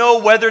don't know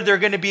whether they're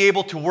going to be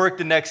able to work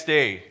the next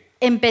day.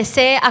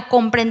 Empecé a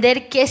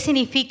comprender qué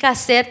significa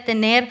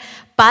tener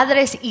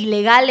padres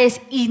ilegales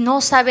y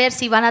no saber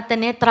si van a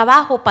tener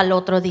trabajo para el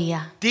otro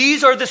día.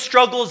 These are the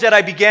struggles that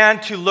I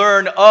began to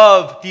learn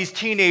of these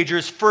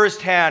teenagers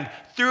firsthand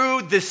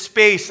through this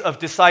space of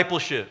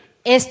discipleship.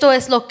 Esto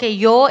es lo que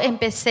yo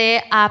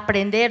empecé a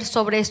aprender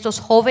sobre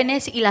estos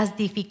jóvenes y las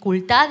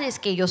dificultades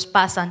que ellos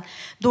pasan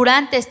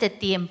durante este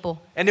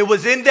tiempo. And it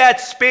was in that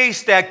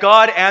space that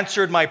God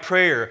answered my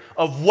prayer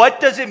of what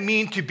does it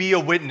mean to be a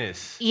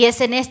witness? Y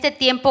es en este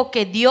tiempo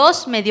que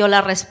Dios me dio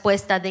la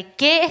respuesta de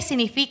qué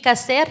significa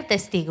ser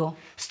testigo.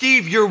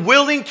 Steve, you're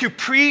willing to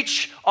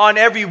preach on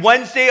every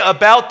Wednesday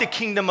about the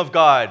kingdom of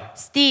God.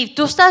 Steve,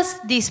 ¿tú estás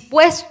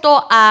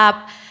dispuesto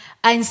a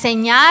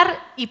enseñar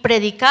y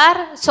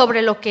predicar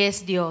sobre lo que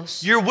es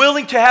Dios? You're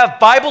willing to have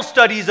Bible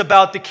studies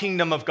about the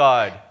kingdom of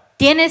God.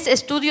 ¿Tienes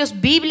estudios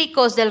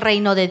bíblicos del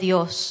reino de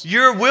Dios?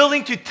 You're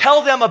willing to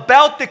tell them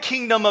about the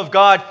kingdom of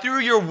God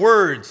through your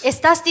words.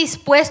 ¿Estás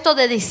dispuesto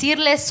de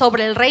decirles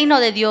sobre el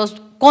reino de Dios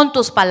con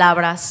tus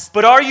palabras?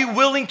 But are you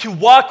willing to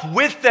walk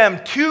with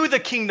them to the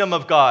kingdom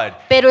of God?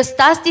 Pero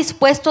 ¿estás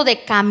dispuesto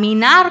de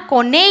caminar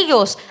con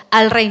ellos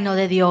al reino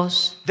de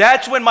Dios?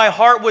 That's when my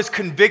heart was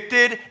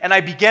convicted and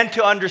I began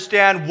to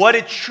understand what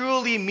it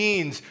truly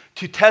means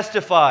to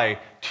testify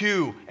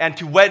to and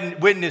to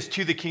witness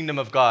to the kingdom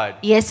of God.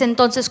 Y es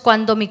entonces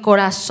cuando mi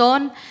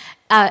corazón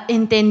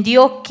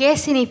entendió qué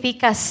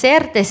significa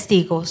ser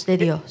testigos de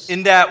Dios.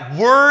 In that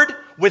word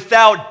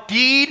without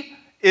deed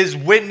is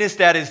witness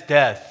that is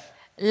death.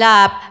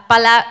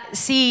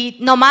 Si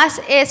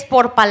nomás es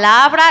por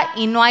palabra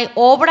y no hay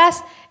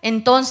obras,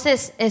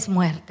 entonces es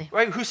muerte.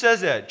 Right? Who says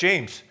that?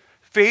 James.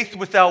 Faith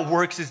without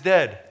works is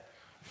dead.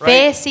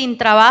 Fe Right? sin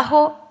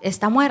trabajo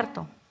está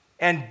muerto.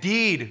 And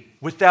deed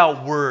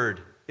without word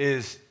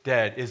is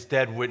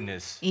dead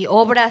witness. Y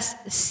obras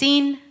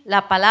sin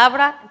la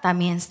palabra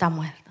también está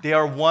muerto. They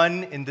are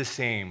one in the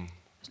same.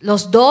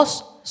 Los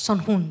dos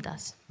son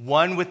juntas.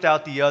 One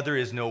without the other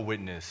is no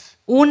witness.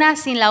 Una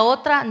sin la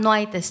otra no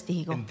hay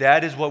testigo. And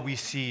that is what we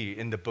see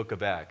in the book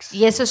of Acts.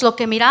 Y eso es lo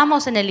que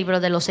miramos en el libro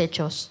de los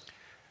Hechos.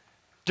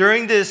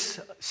 During this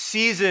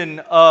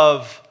season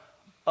of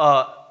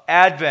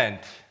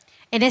Advent,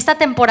 En esta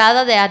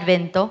temporada de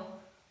Advento,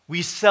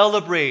 we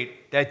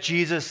celebrate that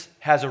Jesus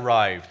has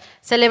arrived.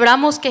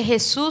 celebramos que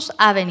Jesús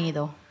ha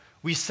venido.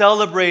 We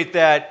celebrate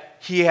that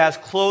he has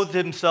clothed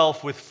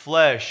himself with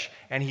flesh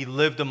and he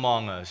lived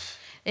among us.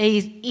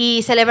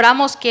 Y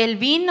celebramos que Él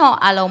vino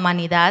a la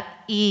humanidad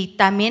y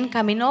también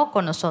caminó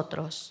con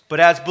nosotros. But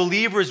as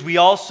believers, we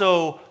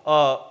also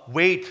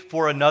wait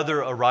for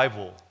another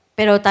arrival.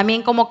 Pero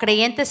también como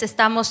creyentes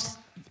estamos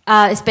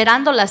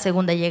esperando la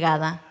segunda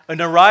llegada.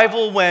 An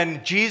arrival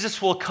when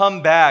Jesus will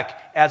come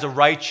back as a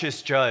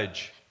righteous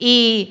judge.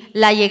 Y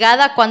la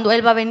llegada cuando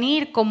Él va a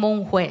venir como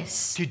un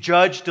juez To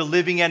judge the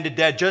living and the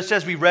dead, just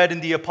as we read in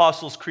the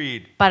Apostles'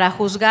 Creed. para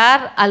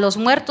juzgar a los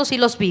muertos y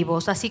los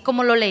vivos, así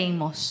como lo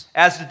leímos.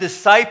 As the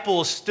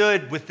disciples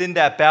stood within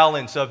that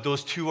balance of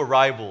those two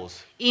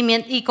arrivals,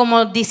 Y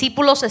como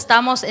discípulos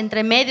estamos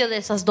entre medio de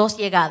esas dos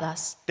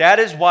llegadas. that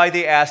is why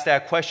they asked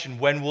that question,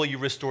 when will you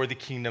restore the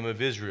kingdom of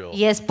Israel?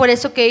 Y es por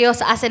eso que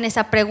ellos hacen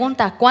esa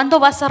pregunta, ¿cuándo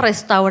vas a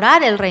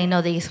restaurar el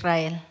reino de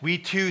Israel? We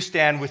too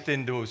stand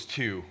within those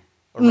two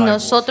arrivals.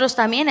 Nosotros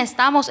también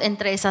estamos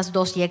entre esas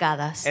dos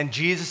llegadas. And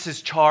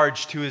Jesus'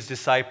 charge to his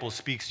disciples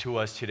speaks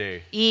to us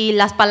today, Y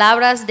las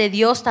palabras de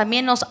Dios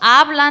también nos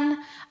hablan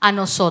a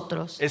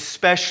nosotros.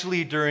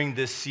 especially during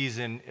this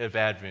season of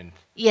Advent,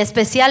 Y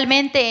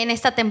especialmente en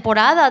esta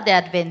temporada de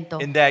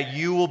Advento. in that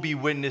you will be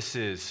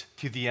witnesses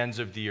to the ends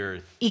of the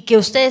earth. Y que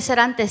ustedes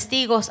serán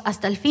testigos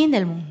hasta el fin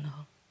del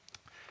mundo.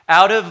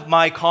 Out of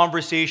my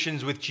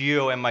conversations with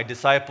Gio and my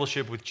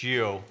discipleship with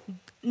Gio,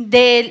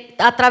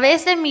 A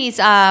través de mis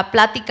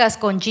pláticas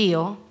con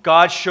Gio,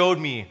 God showed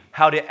me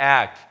how to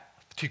act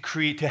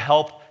to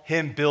help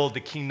him build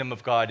the kingdom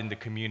of God in the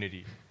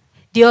community.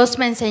 Dios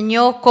me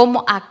enseñó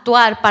cómo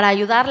actuar para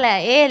ayudarle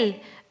a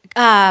él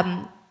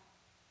a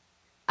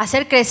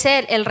hacer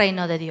crecer el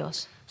reino de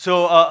Dios.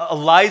 So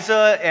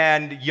Eliza's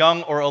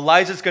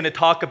going to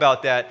talk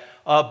about that.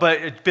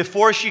 But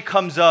before she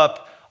comes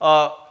up,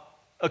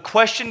 a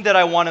question that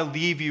I want to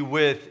leave you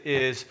with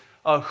is,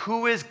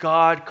 who is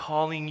God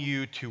calling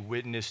you to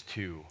witness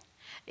to?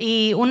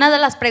 Y una de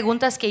las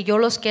preguntas que yo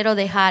los quiero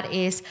dejar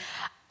es,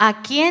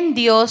 ¿a quién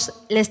Dios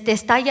te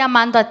está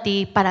llamando a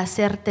ti para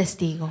ser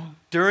testigo?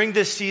 During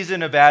this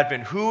season of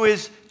Advent, who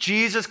is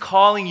Jesus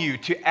calling you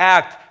to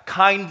act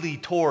kindly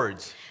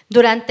towards?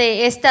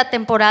 Durante esta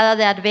temporada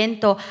de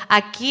Advento,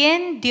 ¿a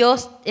quién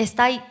Dios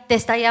te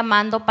está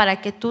llamando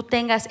para que tú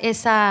tengas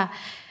esa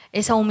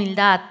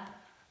humildad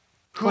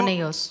con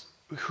ellos?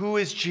 Who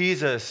is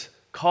Jesus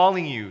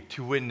calling you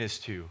to witness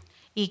to?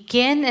 ¿Y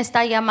quién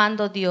está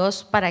llamando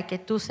Dios para que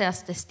tú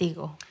seas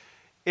testigo?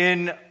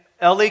 In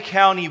LA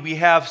County, we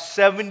have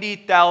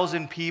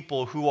 70,000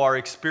 people who are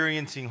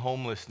experiencing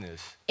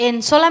homelessness.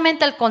 En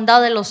solamente el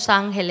condado de Los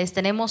Ángeles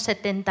tenemos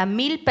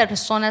 70,000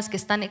 personas que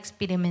están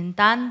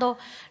experimentando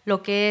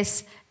lo que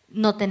es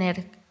no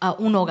tener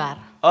un hogar.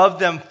 Of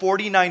them,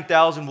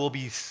 49,000 will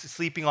be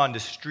sleeping on the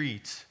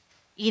streets.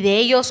 Y de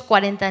ellos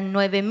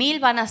 49,000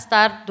 van a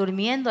estar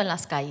durmiendo en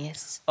las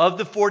calles. Of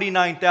the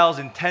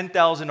 49,000,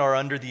 10,000 are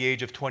under the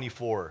age of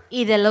 24.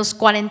 Y de los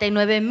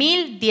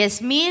 49,000,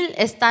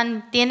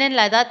 10,000 tienen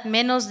la edad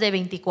menos de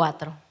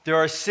 24. There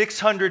are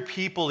 600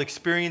 people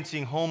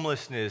experiencing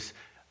homelessness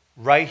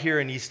right here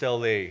in East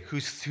LA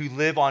who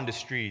live on the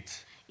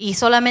streets. Y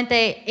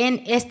solamente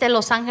en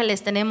Los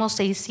Ángeles tenemos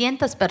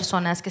 600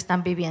 personas que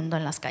están viviendo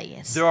en las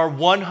calles. There are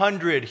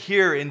 100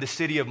 here in the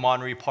city of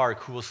Monterey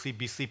Park who will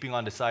be sleeping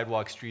on the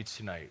sidewalk streets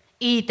tonight.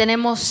 Y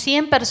tenemos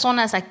 100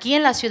 personas aquí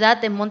en la ciudad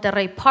de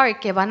Monterey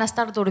Park que van a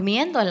estar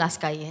durmiendo en las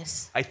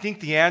calles. I think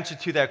the answer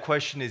to that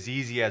question is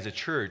easy as a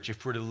church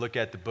if we're to look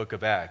at the book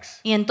of Acts.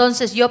 Y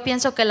entonces yo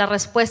pienso que la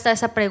respuesta a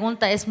esa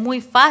pregunta es muy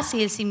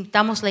fácil si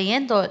estamos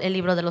leyendo el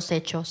libro de los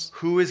Hechos.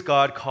 Who is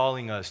God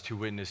calling us to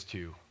witness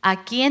to?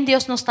 ¿A quién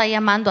Dios nos está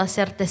llamando a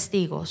ser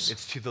testigos?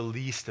 It's to the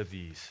least of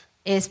these.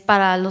 Es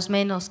para los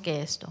menos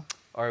que esto.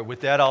 All right, with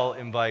that, I'll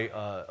invite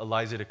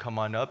Eliza to come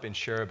on up and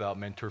share about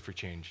Mentor for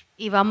Change.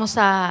 Y vamos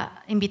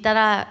a invitar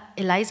a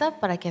Eliza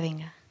para que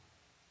venga.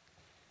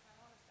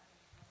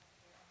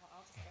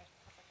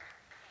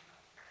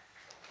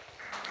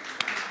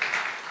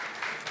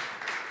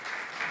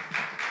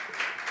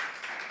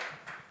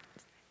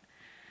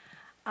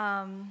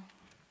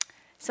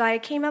 So I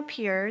came up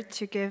here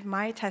to give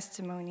my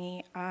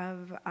testimony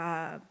of.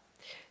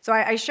 So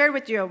I shared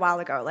with you a while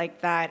ago,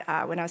 like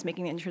that when I was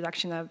making the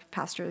introduction of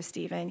Pastor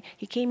Stephen,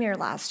 he came here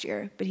last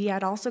year, but he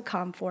had also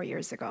come 4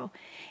 years ago.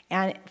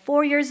 And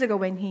 4 years ago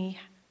when he...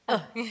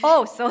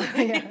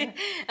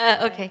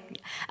 Okay.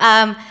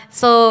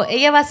 So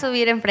ella va a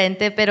subir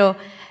enfrente, pero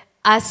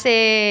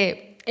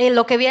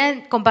lo que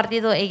había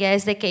compartido ella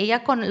es de que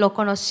ella lo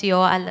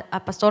conoció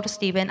a Pastor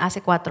Stephen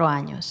hace 4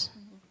 años.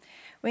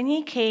 When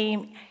he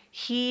came,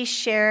 he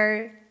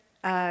shared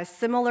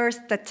similar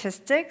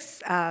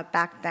statistics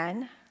back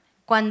then.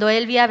 Cuando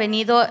él había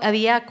venido,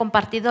 había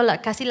compartido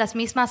casi las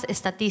mismas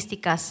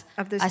estadísticas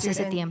hace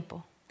ese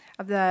tiempo.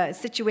 Of the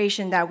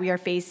situation that we are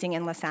facing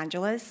in Los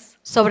Angeles.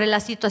 Sobre la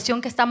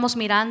situación que estamos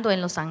mirando en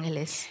Los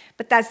Ángeles.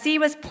 But that seed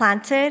was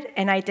planted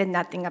and I did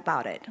nothing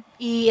about it.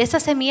 Y esa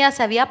semilla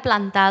se había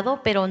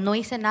plantado, pero no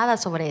hice nada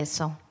sobre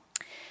eso.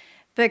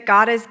 But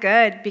God is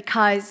good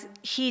because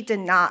he did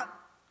not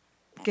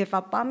give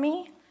up on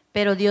me.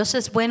 Pero Dios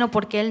es bueno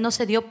porque Él no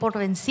se dio por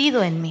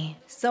vencido en mí.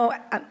 So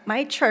at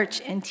my church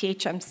in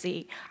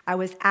THMC, I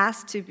was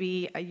asked to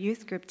be a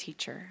youth group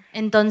teacher.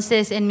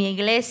 Entonces, en mi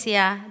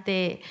iglesia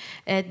de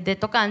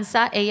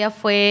Tocanza, ella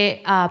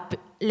fue,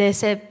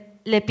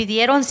 le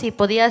pidieron si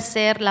podía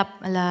ser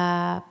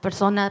la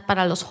persona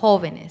para los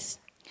jóvenes.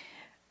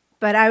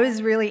 But I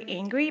was really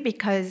angry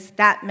because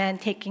that meant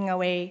taking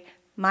away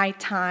my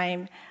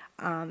time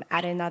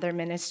at another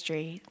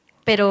ministry.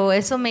 Pero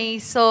eso me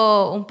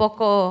hizo un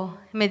poco,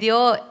 me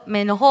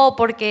enojó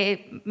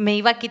porque me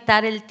iba a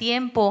quitar el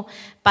tiempo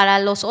para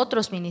los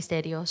otros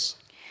ministerios.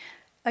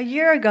 A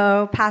year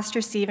ago,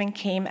 Pastor Stephen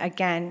came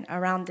again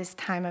around this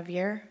time of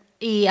year.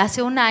 Y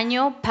hace un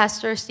año,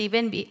 Pastor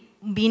Stephen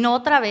vino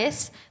otra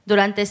vez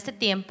durante este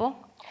tiempo.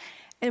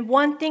 And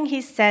one thing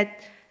he said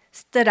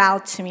stood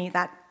out to me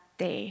that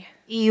day.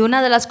 Y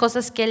una de las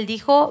cosas que él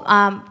dijo,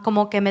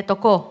 como que me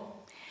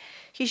tocó.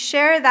 He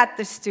shared that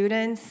the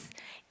students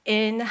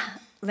in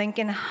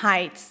Lincoln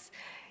Heights,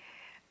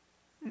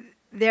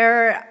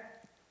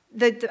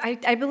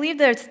 I believe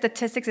their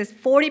statistics is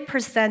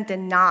 40% did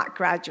not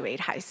graduate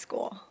high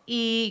school.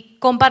 Y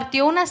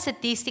compartió unas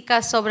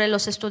estadísticas sobre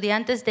los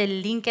estudiantes de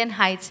Lincoln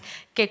Heights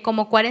que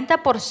como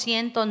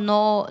 40%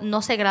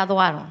 no se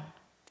graduaron.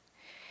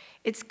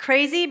 It's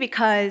crazy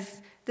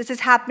because this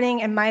is happening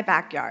in my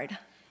backyard.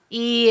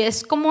 Y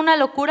es como una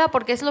locura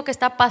porque es lo que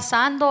está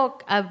pasando,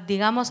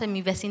 digamos, en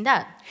mi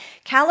vecindad.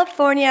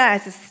 California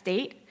as a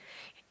state,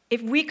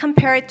 if we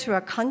compare it to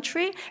a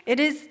country, it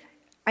is,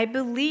 I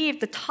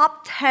believe, the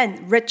top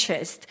 10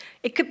 richest.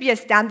 It could be a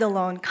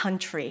standalone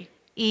country.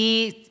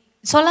 Y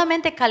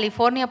solamente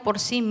California por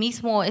sí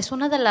mismo es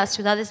una de las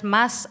ciudades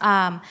más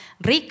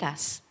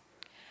ricas.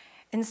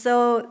 And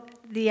so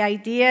the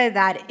idea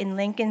that in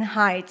Lincoln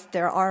Heights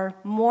there are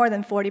more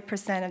than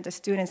 40% of the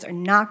students are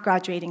not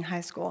graduating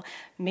high school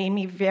made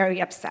me very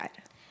upset.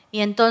 Y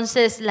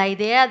entonces la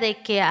idea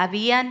de que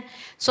habían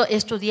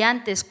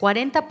estudiantes,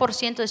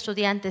 40% de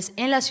estudiantes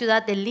en la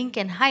ciudad de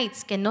Lincoln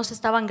Heights que no se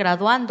estaban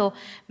graduando,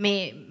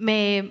 me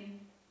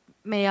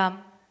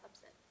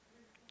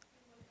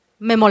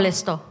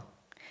molestó.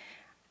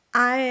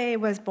 I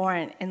was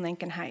born in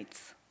Lincoln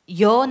Heights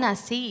Yo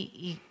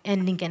nací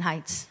en Lincoln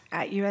Heights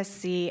at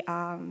USC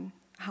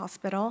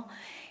Hospital,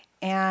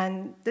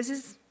 and this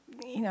is,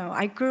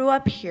 I grew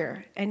up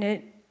here, and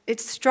it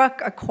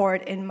struck a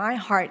chord in my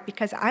heart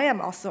because I am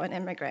also an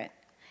immigrant.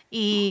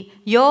 y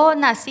yo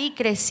nací y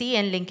crecí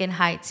en Lincoln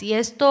Heights y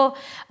esto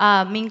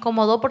me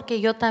incomodó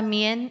porque yo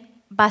también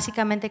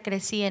básicamente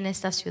crecí en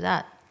esta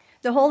ciudad.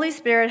 The Holy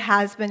Spirit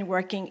has been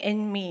working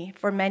in me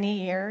for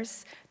many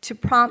years to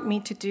prompt me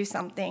to do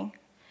something.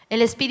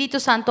 El Espíritu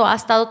Santo ha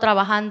estado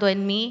trabajando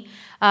en mí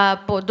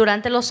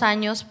durante los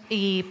años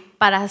y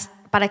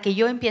para que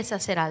yo empiece a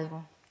hacer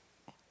algo.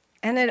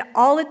 And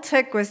all it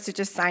took was to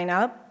just sign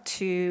up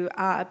to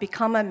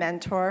become a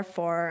mentor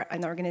for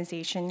an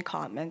organization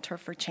called Mentor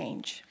for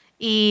Change.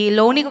 Y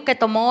lo único que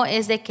tomó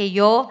es de que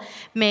yo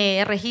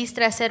me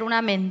registre a ser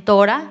una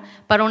mentora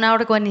para una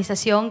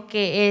organización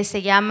que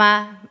se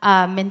llama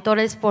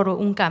Mentores por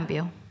un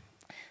Cambio.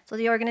 So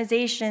the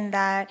organization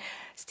that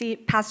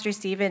Pastor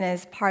Stephen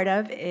is part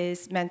of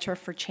is Mentor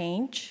for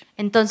Change.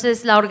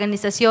 Entonces la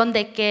organización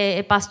de que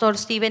el pastor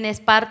Stephen es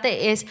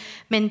parte es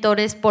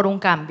Mentores por un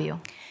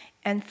Cambio.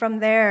 And from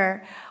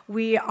there,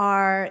 we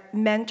are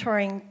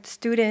mentoring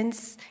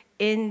students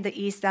in the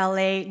East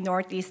LA,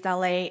 Northeast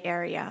LA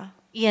area.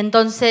 Y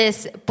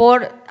entonces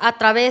a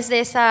través de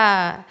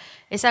esa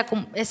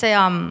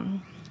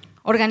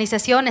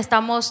organización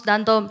estamos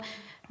dando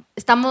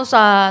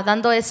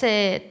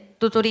ese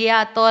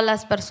tutoría a todas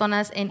las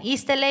personas en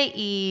East LA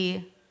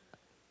y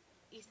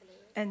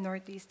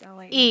Northeast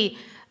LA.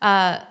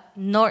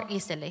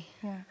 Northeast LA.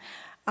 Yeah.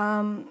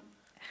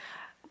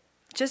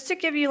 Just to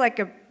give you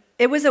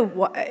it was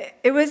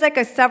like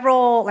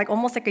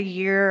almost like a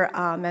year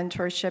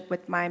mentorship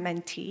with my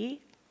mentee.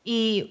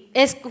 Y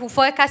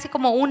fue casi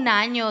como un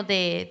año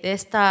de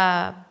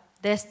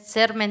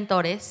ser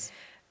mentores.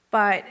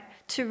 But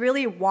to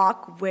really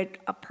walk with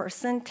a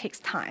person takes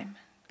time.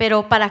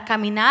 Pero para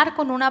caminar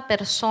con una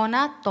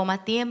persona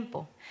toma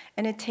tiempo.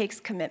 And it takes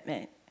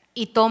commitment.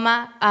 Y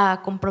toma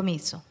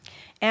compromiso.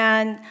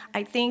 And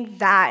I think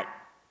that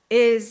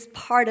is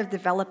part of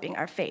developing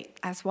our faith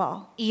as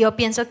well. Y yo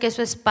pienso que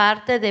eso es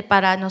parte de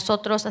para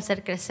nosotros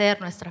hacer crecer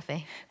nuestra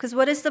fe. Because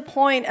what is the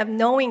point of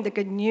knowing the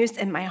good news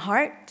in my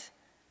heart?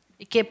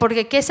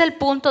 Porque ¿qué es el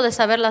punto de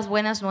saber las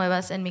buenas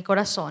nuevas en mi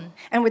corazón?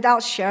 And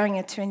without sharing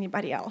it to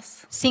anybody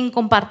else. Sin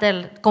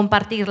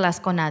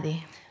compartirlas con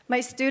nadie.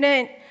 My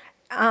student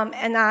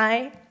and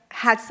I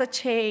had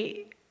such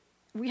a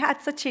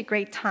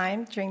great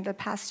time during the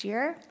past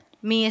year.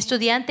 Mi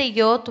estudiante y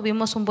yo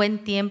tuvimos un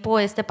buen tiempo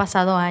este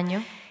pasado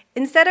año.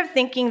 Instead of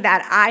thinking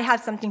that I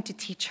had something to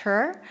teach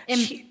her,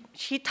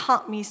 she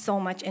taught me so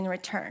much in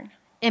return.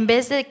 En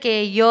vez de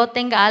que yo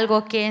tenga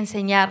algo que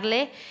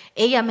enseñarle,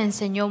 ella me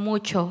enseñó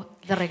mucho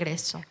de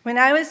regreso. When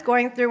I was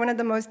going through one of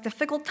the most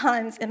difficult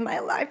times in my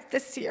life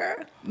this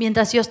year,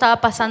 Mientras yo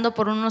estaba pasando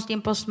por unos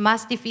tiempos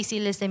más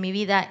difíciles de mi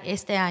vida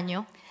este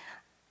año,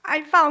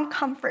 I found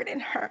comfort in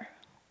her.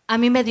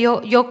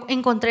 Yo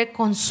encontré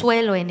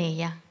consuelo en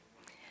ella.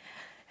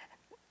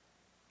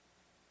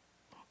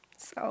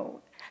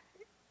 So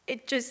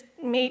it just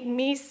made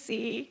me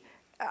see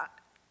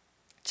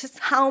just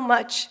how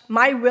much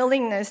my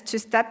willingness to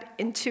step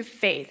into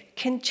faith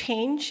can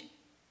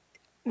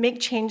make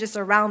changes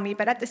around me,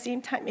 but at the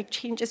same time make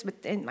changes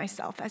within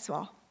myself as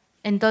well.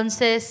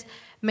 Entonces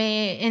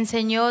me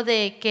enseñó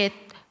de que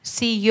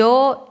si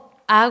yo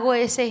hago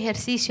ese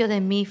ejercicio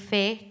de mi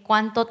fe,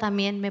 cuánto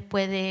también me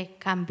puede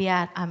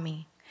cambiar a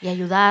mí y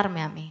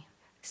ayudarme a mí.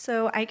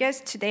 So I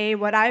guess today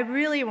what I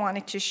really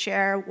wanted to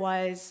share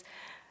was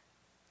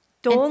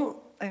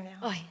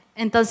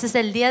Entonces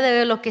el día de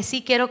hoy lo que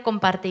sí quiero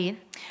compartir,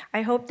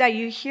 I hope that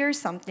you hear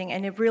something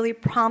and it really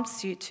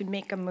prompts you to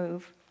make a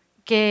move.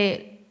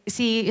 que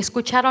si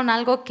escucharon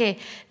algo que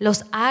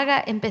los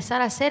haga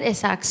empezar a hacer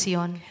esa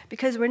acción.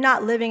 Because we're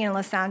not living in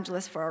Los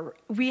Angeles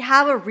we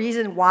have a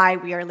reason why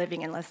we are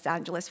living in Los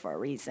Angeles for a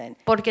reason.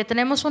 Porque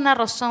tenemos una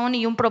razón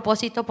y un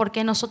propósito por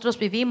qué nosotros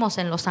vivimos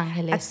en Los At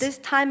Ángeles. this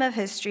time of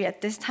history,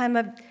 at this time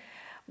of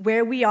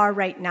where we are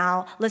right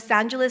now, Los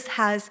Angeles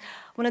has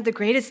one of the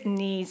greatest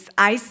needs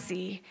I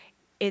see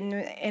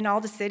in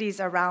all the cities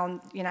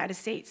around the United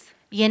States.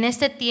 Y en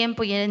este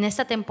tiempo y en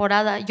esta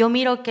temporada, yo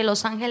miro que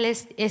Los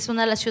Ángeles es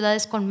una de las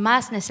ciudades con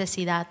más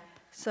necesidad.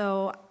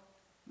 So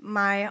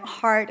my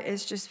heart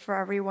is just for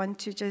everyone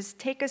to just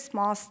take a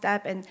small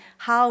step and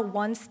how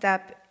one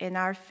step in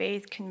our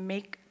faith can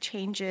make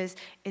changes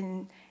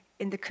in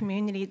the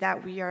community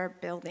that we are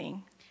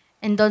building.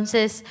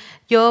 Entonces,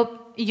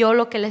 yo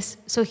lo que les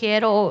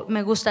sugiero o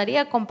me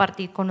gustaría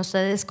compartir con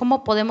ustedes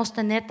cómo podemos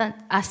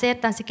hacer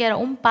tan siquiera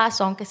un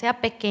paso, aunque sea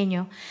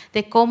pequeño,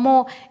 de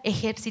cómo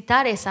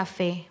ejercitar esa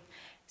fe.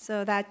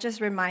 So that just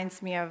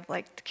reminds me of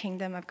like the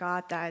kingdom of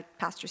God that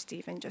Pastor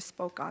Stephen just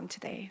spoke on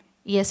today.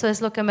 Y eso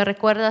es lo que me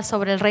recuerda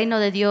sobre el reino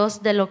de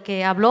Dios, de lo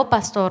que habló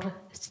Pastor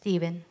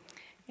Stephen.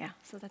 Yeah,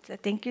 so that's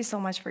it. Thank you so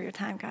much for your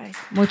time, guys.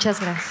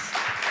 Muchas gracias.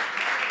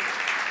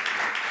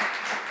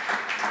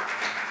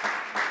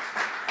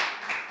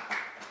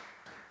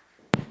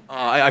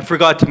 I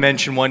forgot to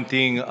mention one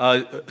thing.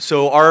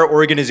 So our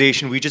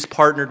organization, we just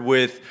partnered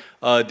with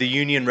the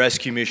Union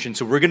Rescue Mission.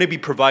 So we're going to be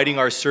providing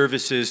our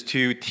services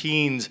to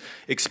teens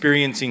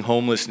experiencing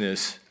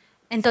homelessness.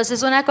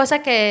 Entonces, una cosa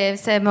que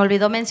se me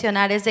olvidó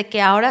mencionar es de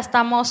que ahora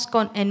estamos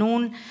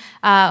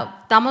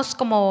estamos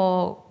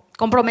como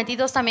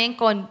comprometidos también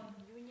con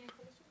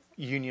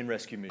Union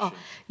Rescue Mission.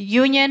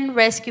 Union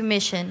Rescue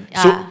Mission.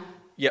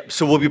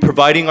 So we'll be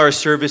providing our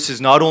services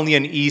not only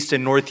in East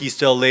and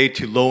Northeast LA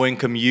to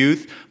low-income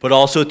youth, but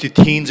also to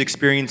teens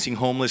experiencing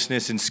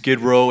homelessness in Skid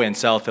Row and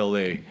South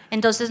LA.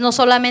 Entonces, no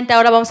solamente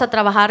ahora vamos a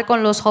trabajar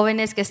con los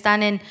jóvenes que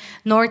están en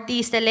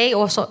Northeast LA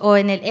o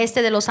en el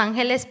este de Los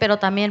Ángeles, pero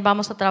también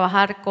vamos a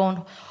trabajar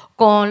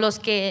con los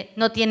que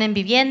no tienen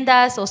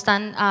viviendas o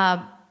están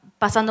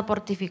pasando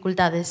por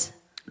dificultades.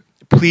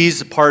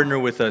 Please partner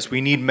with us.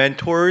 We need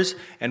mentors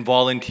and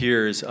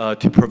volunteers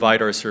to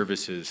provide our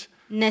services.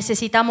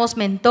 Necesitamos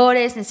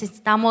mentores,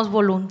 necesitamos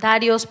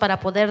voluntarios para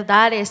poder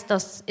dar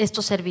estos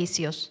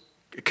servicios.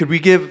 Could we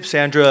give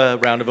Sandra a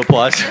round of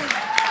applause?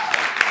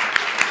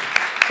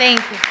 Thank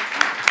you.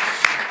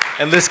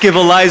 And let's give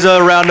Eliza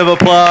a round of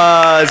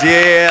applause.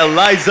 Yeah,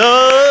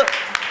 Eliza!